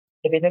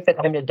 If you took the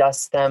time to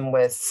dust them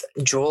with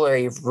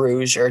jewelry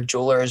rouge or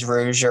jeweler's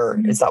rouge, or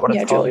is that what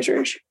it's called? Yeah,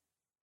 jeweler's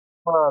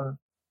rouge.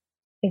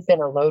 He's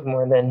been a load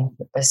more than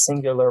a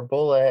singular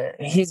bullet.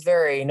 He's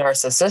very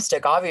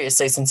narcissistic,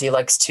 obviously, since he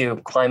likes to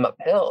climb up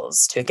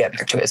hills to get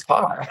back to his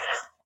car.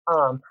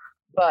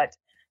 But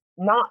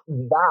not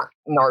that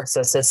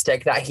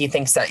narcissistic that he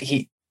thinks that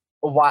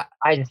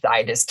I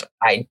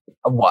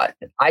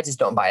just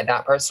don't buy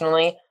that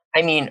personally.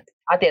 I mean,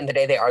 at the end of the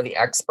day, they are the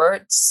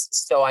experts.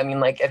 So, I mean,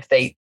 like, if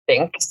they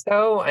think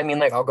so, I mean,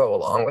 like, I'll go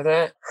along with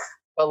it.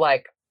 But,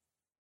 like,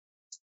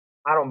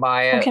 I don't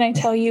buy it. Well, can I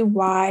tell you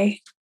why?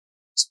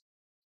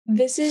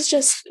 This is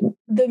just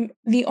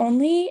the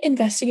only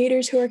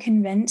investigators who are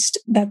convinced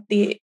that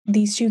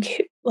these two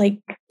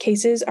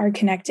cases are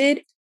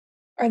connected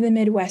are the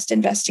Midwest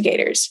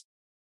investigators.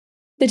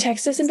 The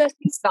Texas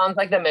investigators sounds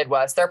like the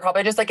Midwest. They're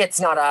probably just like, it's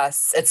not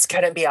us. It's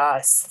gonna be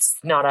us. It's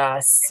not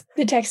us.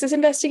 The Texas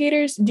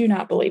investigators do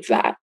not believe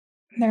that.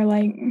 They're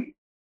like,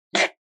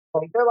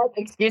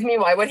 excuse me,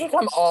 why would he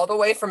come all the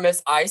way from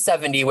this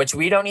I-70, which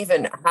we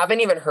haven't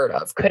even heard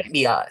of? Could it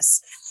be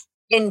us?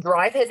 And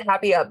drive his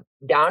happy up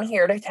down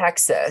here to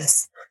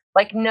Texas?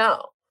 Like,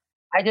 no,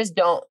 I just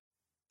don't.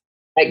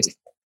 Like,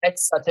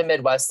 it's such a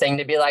Midwest thing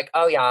to be like,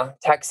 oh yeah,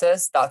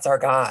 Texas, that's our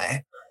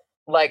guy.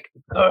 Like,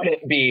 could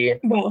it be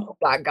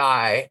that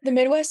guy? The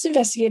Midwest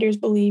investigators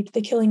believed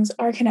the killings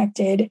are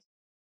connected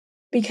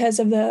because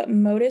of the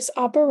modus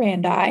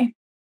operandi.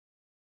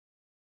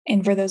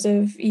 And for those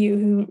of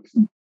you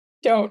who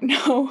don't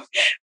know,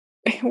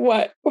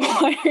 why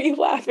are you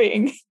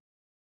laughing?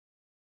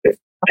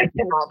 I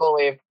cannot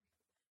believe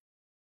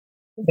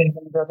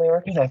that they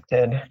are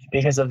connected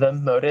because of the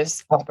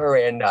modus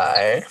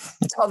operandi.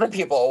 Tell the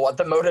people what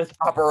the modus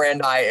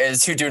operandi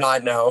is who do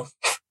not know.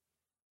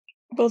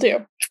 Will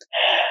do.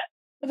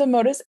 The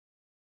modus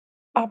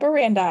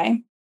operandi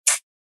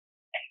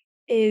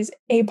is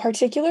a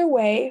particular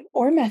way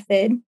or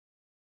method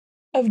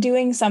of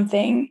doing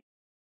something,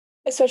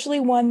 especially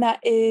one that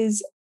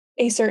is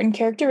a certain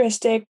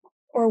characteristic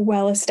or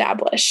well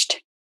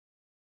established.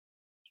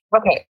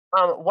 Okay.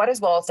 What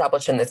is well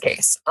established in this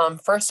case?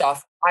 First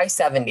off,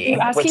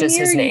 I-70, which is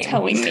his name.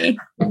 Telling me.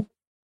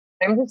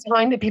 I'm just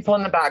telling the people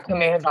in the back who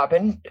may have not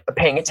been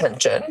paying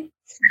attention.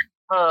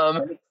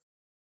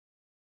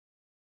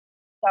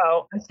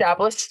 So,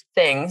 established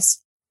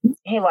things.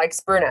 He likes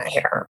brunette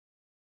hair.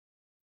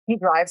 He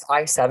drives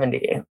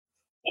I-70.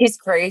 He's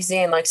crazy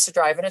and likes to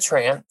drive in a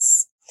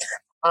trance.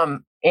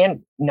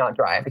 And not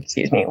drive,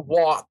 excuse me,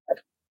 walk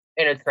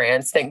in a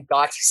trance. Thank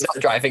God he's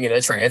not driving in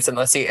a trance.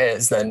 Unless he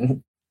is,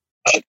 then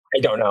I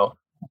don't know.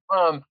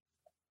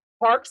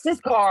 Parks his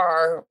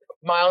car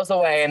miles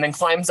away and then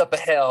climbs up a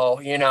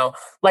hill,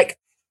 like,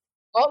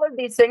 All of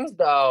these things,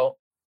 though,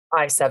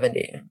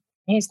 I-70.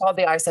 He's called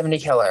the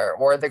I-70 killer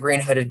or the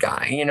green hooded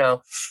guy, you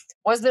know.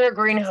 Was there a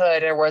green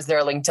hood or was there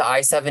a link to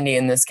I-70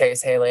 in this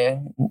case, Haley?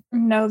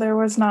 No, there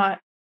was not.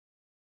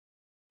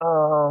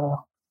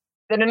 Oh.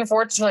 Then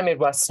unfortunately,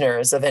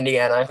 Midwesterners of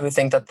Indiana who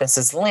think that this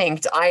is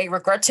linked, I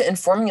regret to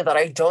inform you that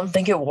I don't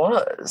think it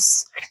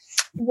was.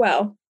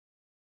 Well,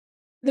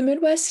 the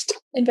Midwest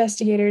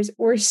investigators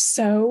were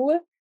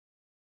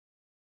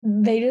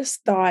they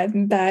just thought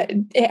that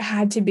it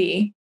had to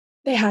be,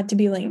 they had to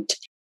be linked.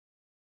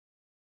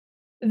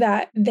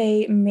 That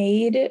they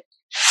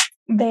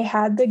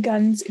had the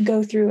guns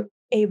go through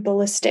a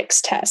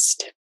ballistics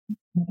test.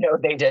 No,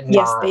 they did not.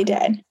 Yes, they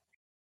did.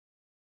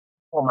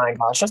 Oh my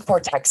gosh, those poor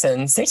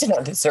Texans. They did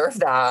not deserve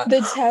that.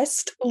 The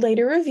test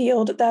later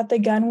revealed that the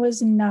gun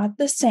was not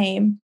the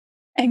same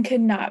and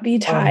could not be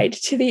tied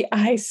to the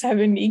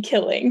I-70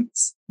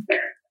 killings.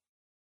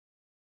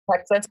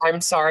 Texas,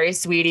 I'm sorry,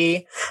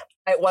 sweetie.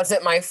 It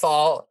wasn't my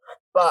fault,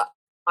 but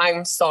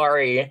I'm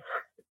sorry.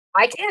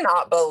 I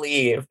cannot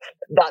believe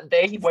that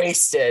they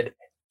wasted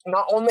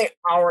not only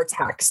our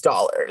tax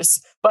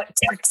dollars, but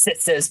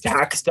Texas's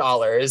tax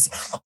dollars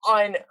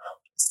on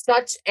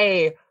such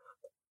a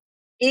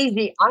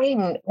easy.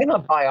 I'm a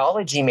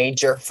biology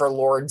major for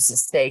Lord's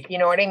sake. You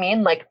know what I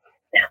mean? Like,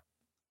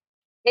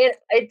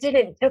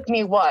 it took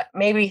me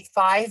maybe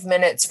 5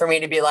 minutes for me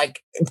to be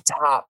like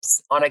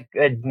tops on a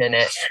good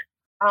minute.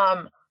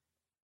 To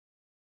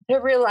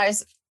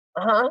realize,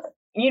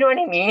 you know what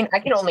I mean? I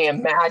can only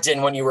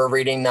imagine when you were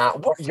reading that.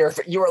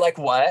 You were like,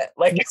 what?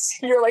 Like,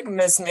 you're like,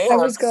 Miss Mail. I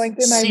was going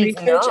through my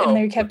research and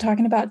they kept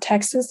talking about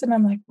Texas, and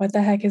I'm like, what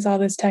the heck is all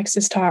this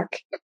Texas talk?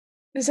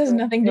 This has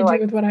nothing to do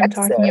with what I'm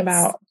talking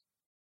about.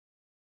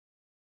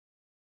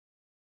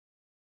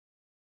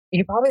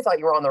 You probably thought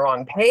you were on the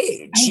wrong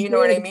page. You know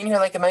what I mean? You're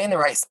like, am I in the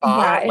right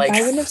spot? Yeah, if I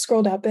wouldn't have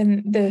scrolled up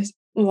and the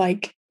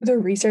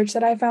research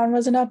that I found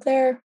wasn't up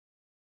there,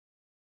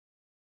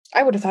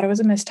 I would have thought it was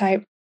a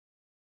mistype.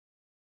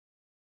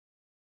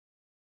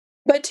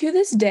 But to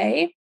this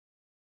day,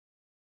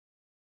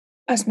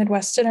 us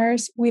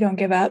Midwesterners, we don't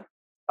give up.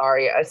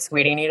 Sorry, a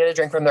sweetie needed a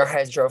drink from their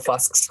hydro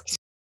flasks.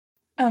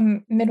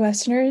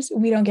 Midwesterners,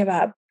 we don't give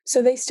up.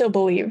 So they still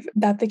believe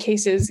that the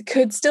cases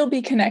could still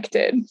be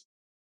connected.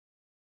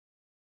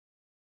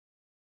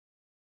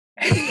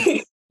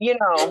 You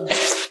know,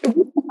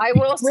 I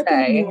will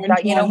say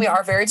that, you know, we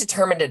are very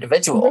determined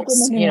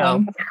individuals. You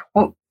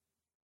know,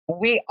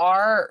 we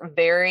are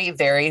very,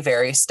 very,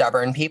 very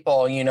stubborn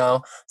people. You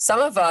know,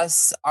 some of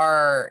us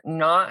are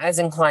not as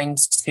inclined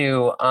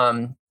to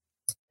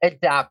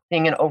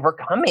adapting and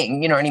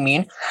overcoming. You know what I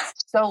mean?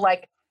 So,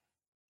 like,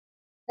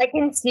 I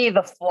can see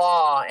the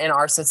flaw in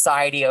our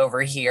society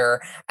over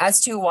here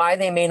as to why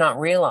they may not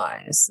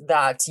realize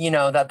that, you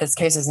know, that this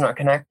case is not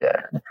connected.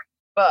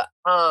 But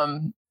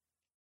I'm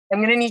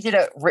going to need you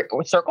to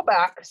circle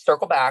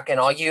back. And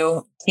all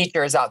you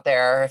teachers out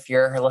there, if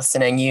you're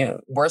listening,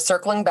 we're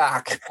circling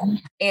back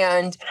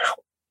and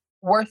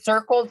we're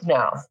circled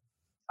now.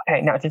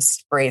 Okay, now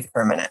just breathe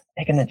for a minute.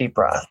 Taking a deep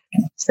breath.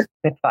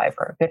 Good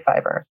fiver.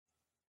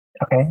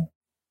 Okay.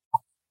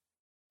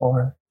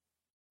 4.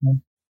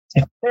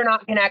 They're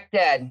not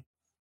connected.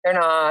 They're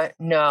not.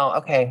 No.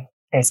 Okay.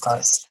 Case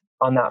closed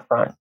on that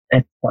front.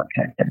 It's not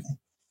connected.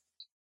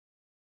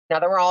 Now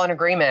that we're all in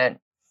agreement,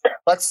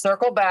 let's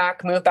circle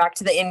back, move back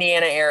to the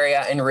Indiana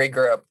area and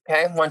regroup.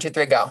 Okay. 1, 2,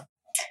 3, go.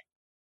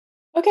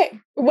 Okay.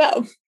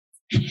 Well,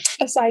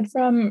 aside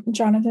from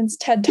Jonathan's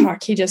TED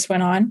Talk he just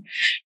went on.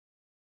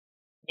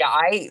 Yeah,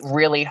 I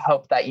really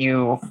hope that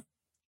you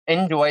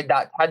enjoyed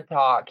that TED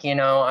Talk. You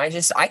know, I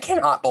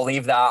cannot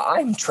believe that.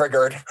 I'm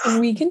triggered.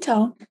 We can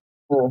tell.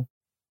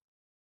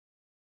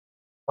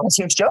 As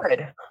you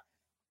should.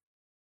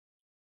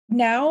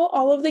 Now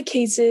all of the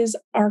cases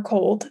are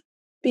cold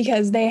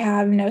because they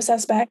have no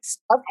suspects.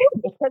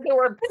 Okay, because they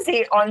were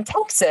busy on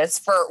Texas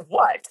for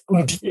what?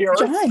 Years?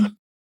 John.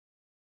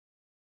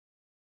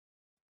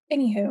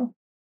 Anywho,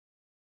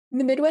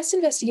 the Midwest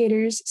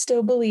investigators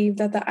still believe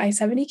that the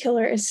I-70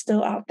 killer is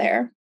still out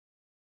there.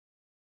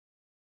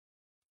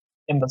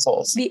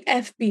 Imbeciles. The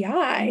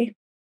FBI.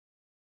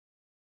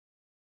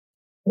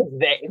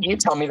 You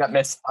tell me that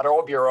Miss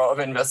Federal Bureau of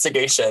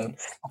Investigation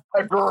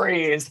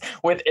agrees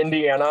with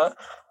Indiana.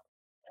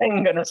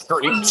 I'm gonna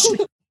screech.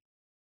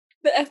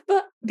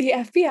 The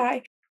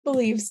FBI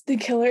believes the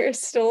killer is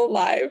still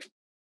alive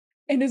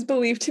and is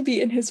believed to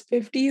be in his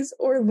 50s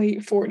or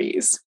late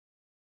 40s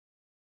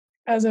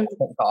as of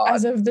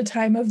the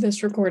time of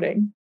this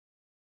recording.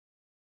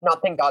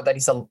 Not thank God that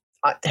he's a.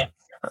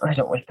 I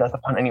don't wish death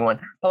upon anyone,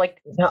 but like,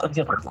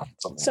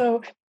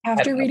 so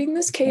after reading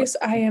this case,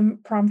 I am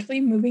promptly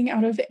moving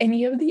out of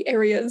any of the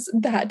areas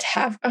that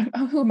have.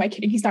 Who am I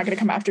kidding? He's not going to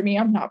come after me.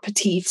 I'm not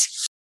petite.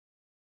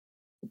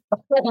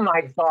 Oh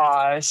my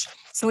gosh,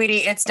 sweetie,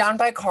 it's down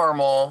by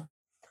Carmel.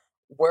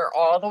 We're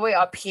all the way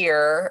up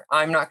here.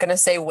 I'm not going to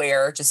say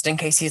where, just in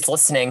case he's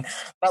listening.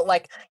 But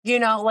like, you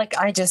know, like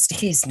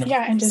he's not.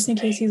 Yeah, and just in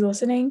case he's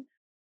listening,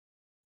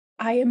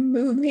 I am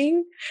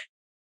moving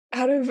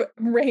out of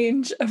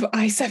range of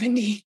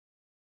I-70.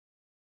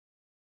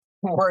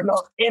 We're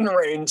not in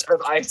range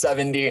of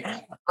I-70.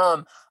 But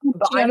Out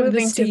I'm of the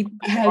moving state to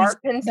that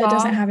doesn't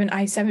Arkansas. have an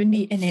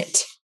I-70 in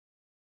it.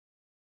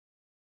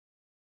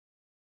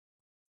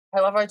 I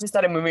love how I just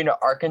said I'm moving to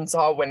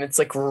Arkansas when it's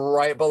like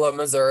right below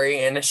Missouri,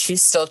 and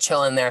she's still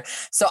chilling there.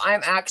 So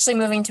I'm actually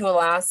moving to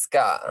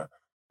Alaska.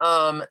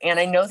 And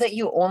I know that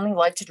you only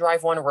like to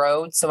drive one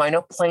road, so I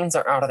know planes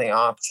are out of the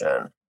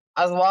option.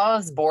 As well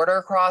as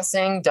border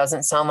crossing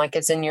doesn't sound like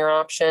it's in your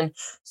option.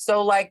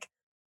 So like,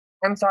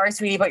 I'm sorry,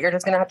 sweetie, but you're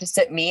just gonna have to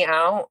sit me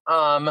out.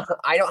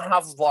 I don't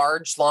have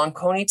large, long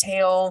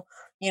ponytail.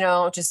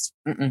 Just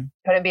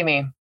couldn't be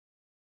me.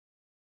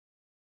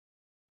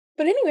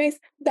 But anyways,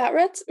 that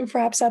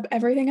wraps up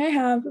everything I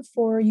have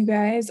for you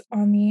guys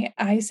on the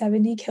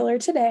I-70 killer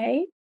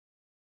today.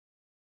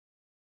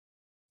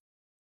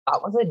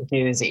 That was a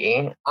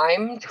doozy.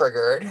 I'm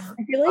triggered.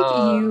 I feel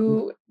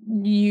like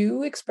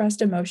you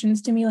expressed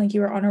emotions to me like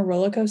you were on a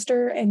roller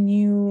coaster and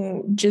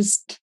you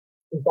just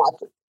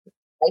That's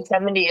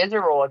I-70 is a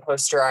roller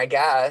coaster, I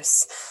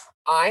guess.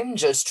 I'm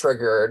just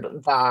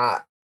triggered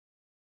that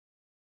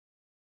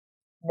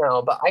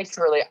no, but I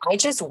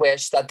just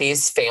wish that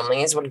these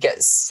families would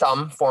get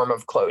some form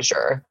of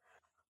closure.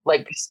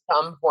 Like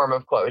some form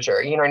of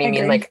closure. You know what I mean?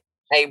 agree. Like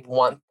I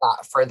want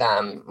that for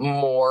them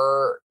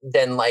more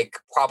than like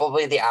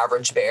probably the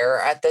average bear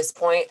at this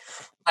point.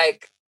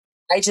 Like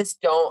I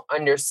just don't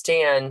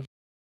understand.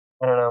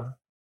 I don't know.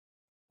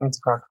 It's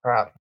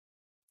crap.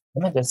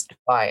 I'm gonna just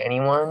defy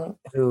anyone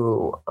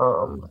who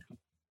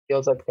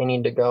feels like they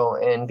need to go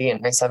and be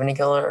an I-70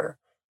 killer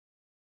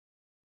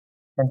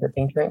and a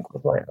pink drink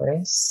with white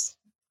rice,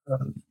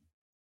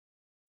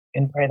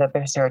 and pray that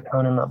their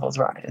serotonin levels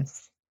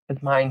rise.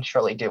 Because mine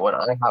surely do when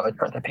I have a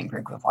drink of pink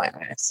drink with white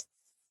rice.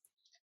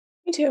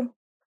 Me too.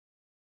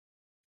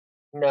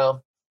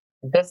 No,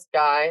 this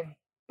guy,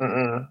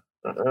 mm-mm,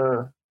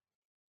 mm-mm.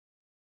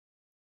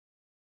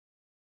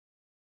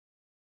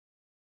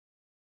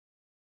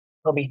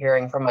 I'll be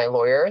hearing from my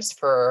lawyers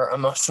for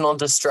emotional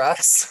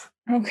distress.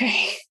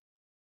 Okay.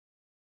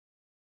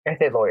 I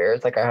say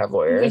lawyers, like I have Like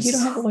lawyers. you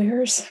don't have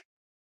lawyers.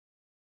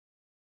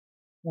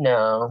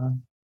 No.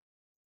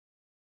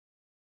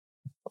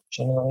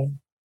 Unfortunately.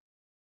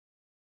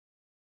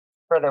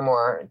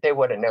 Furthermore, they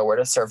wouldn't know where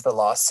to serve the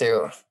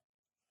lawsuit.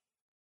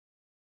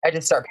 I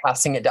just start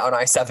passing it down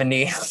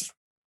I-70.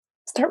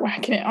 Start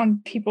whacking it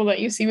on people that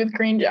you see with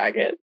green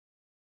jackets.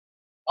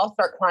 I'll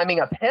start climbing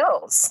up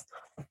hills.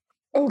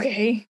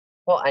 Okay.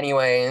 Well,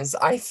 anyways,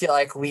 I feel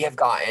like we have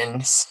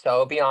gotten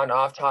so beyond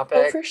off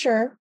topic. Oh, for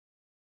sure.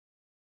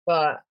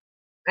 But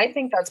I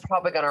think that's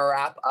probably going to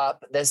wrap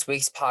up this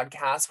week's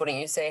podcast. Wouldn't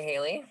you say,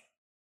 Haley?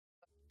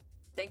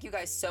 Thank you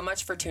guys so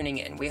much for tuning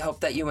in. We hope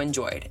that you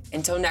enjoyed.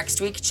 Until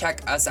next week,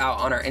 check us out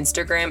on our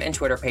Instagram and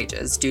Twitter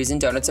pages, Do's and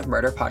Donuts of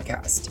Murder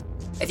Podcast.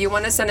 If you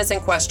want to send us in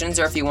questions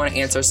or if you want to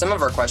answer some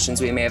of our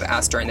questions we may have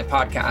asked during the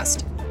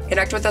podcast,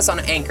 connect with us on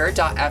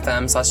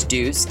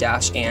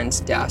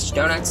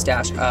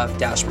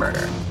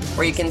anchor.fm/do's-and-donuts-of-murder,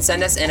 where you can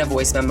send us in a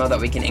voice memo that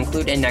we can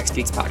include in next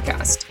week's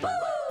podcast.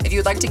 If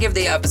you'd like to give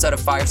the episode a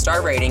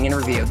 5-star rating and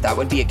review, that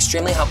would be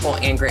extremely helpful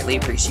and greatly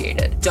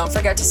appreciated. Don't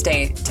forget to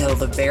stay till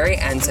the very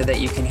end so that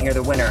you can hear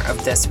the winner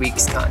of this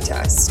week's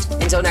contest.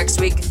 Until next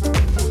week,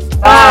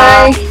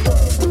 bye!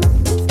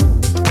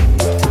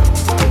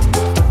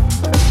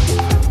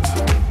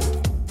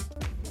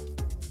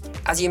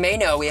 As you may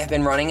know, we have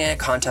been running a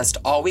contest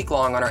all week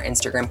long on our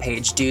Instagram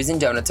page, Do's and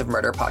Donuts of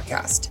Murder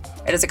Podcast.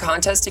 It is a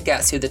contest to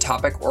guess who the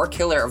topic or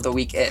killer of the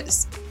week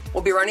is.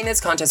 We'll be running this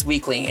contest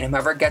weekly, and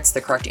whoever gets the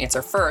correct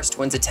answer first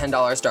wins a $10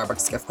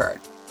 Starbucks gift card.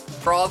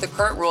 For all the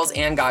current rules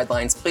and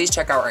guidelines, please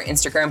check out our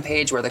Instagram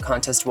page where the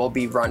contest will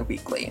be run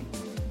weekly.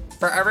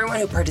 For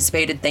everyone who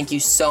participated, thank you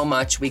so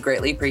much. We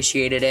greatly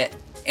appreciated it,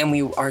 and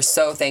we are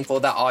so thankful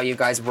that all you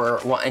guys were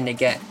wanting to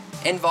get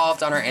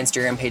involved on our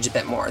Instagram page a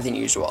bit more than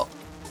usual.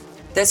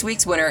 This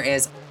week's winner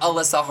is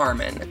Alyssa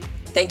Harmon.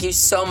 Thank you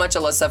so much,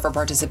 Alyssa, for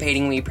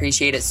participating. We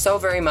appreciate it so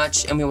very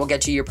much, and we will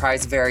get you your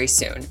prize very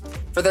soon.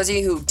 For those of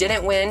you who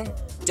didn't win,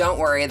 don't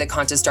worry, the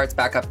contest starts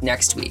back up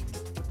next week.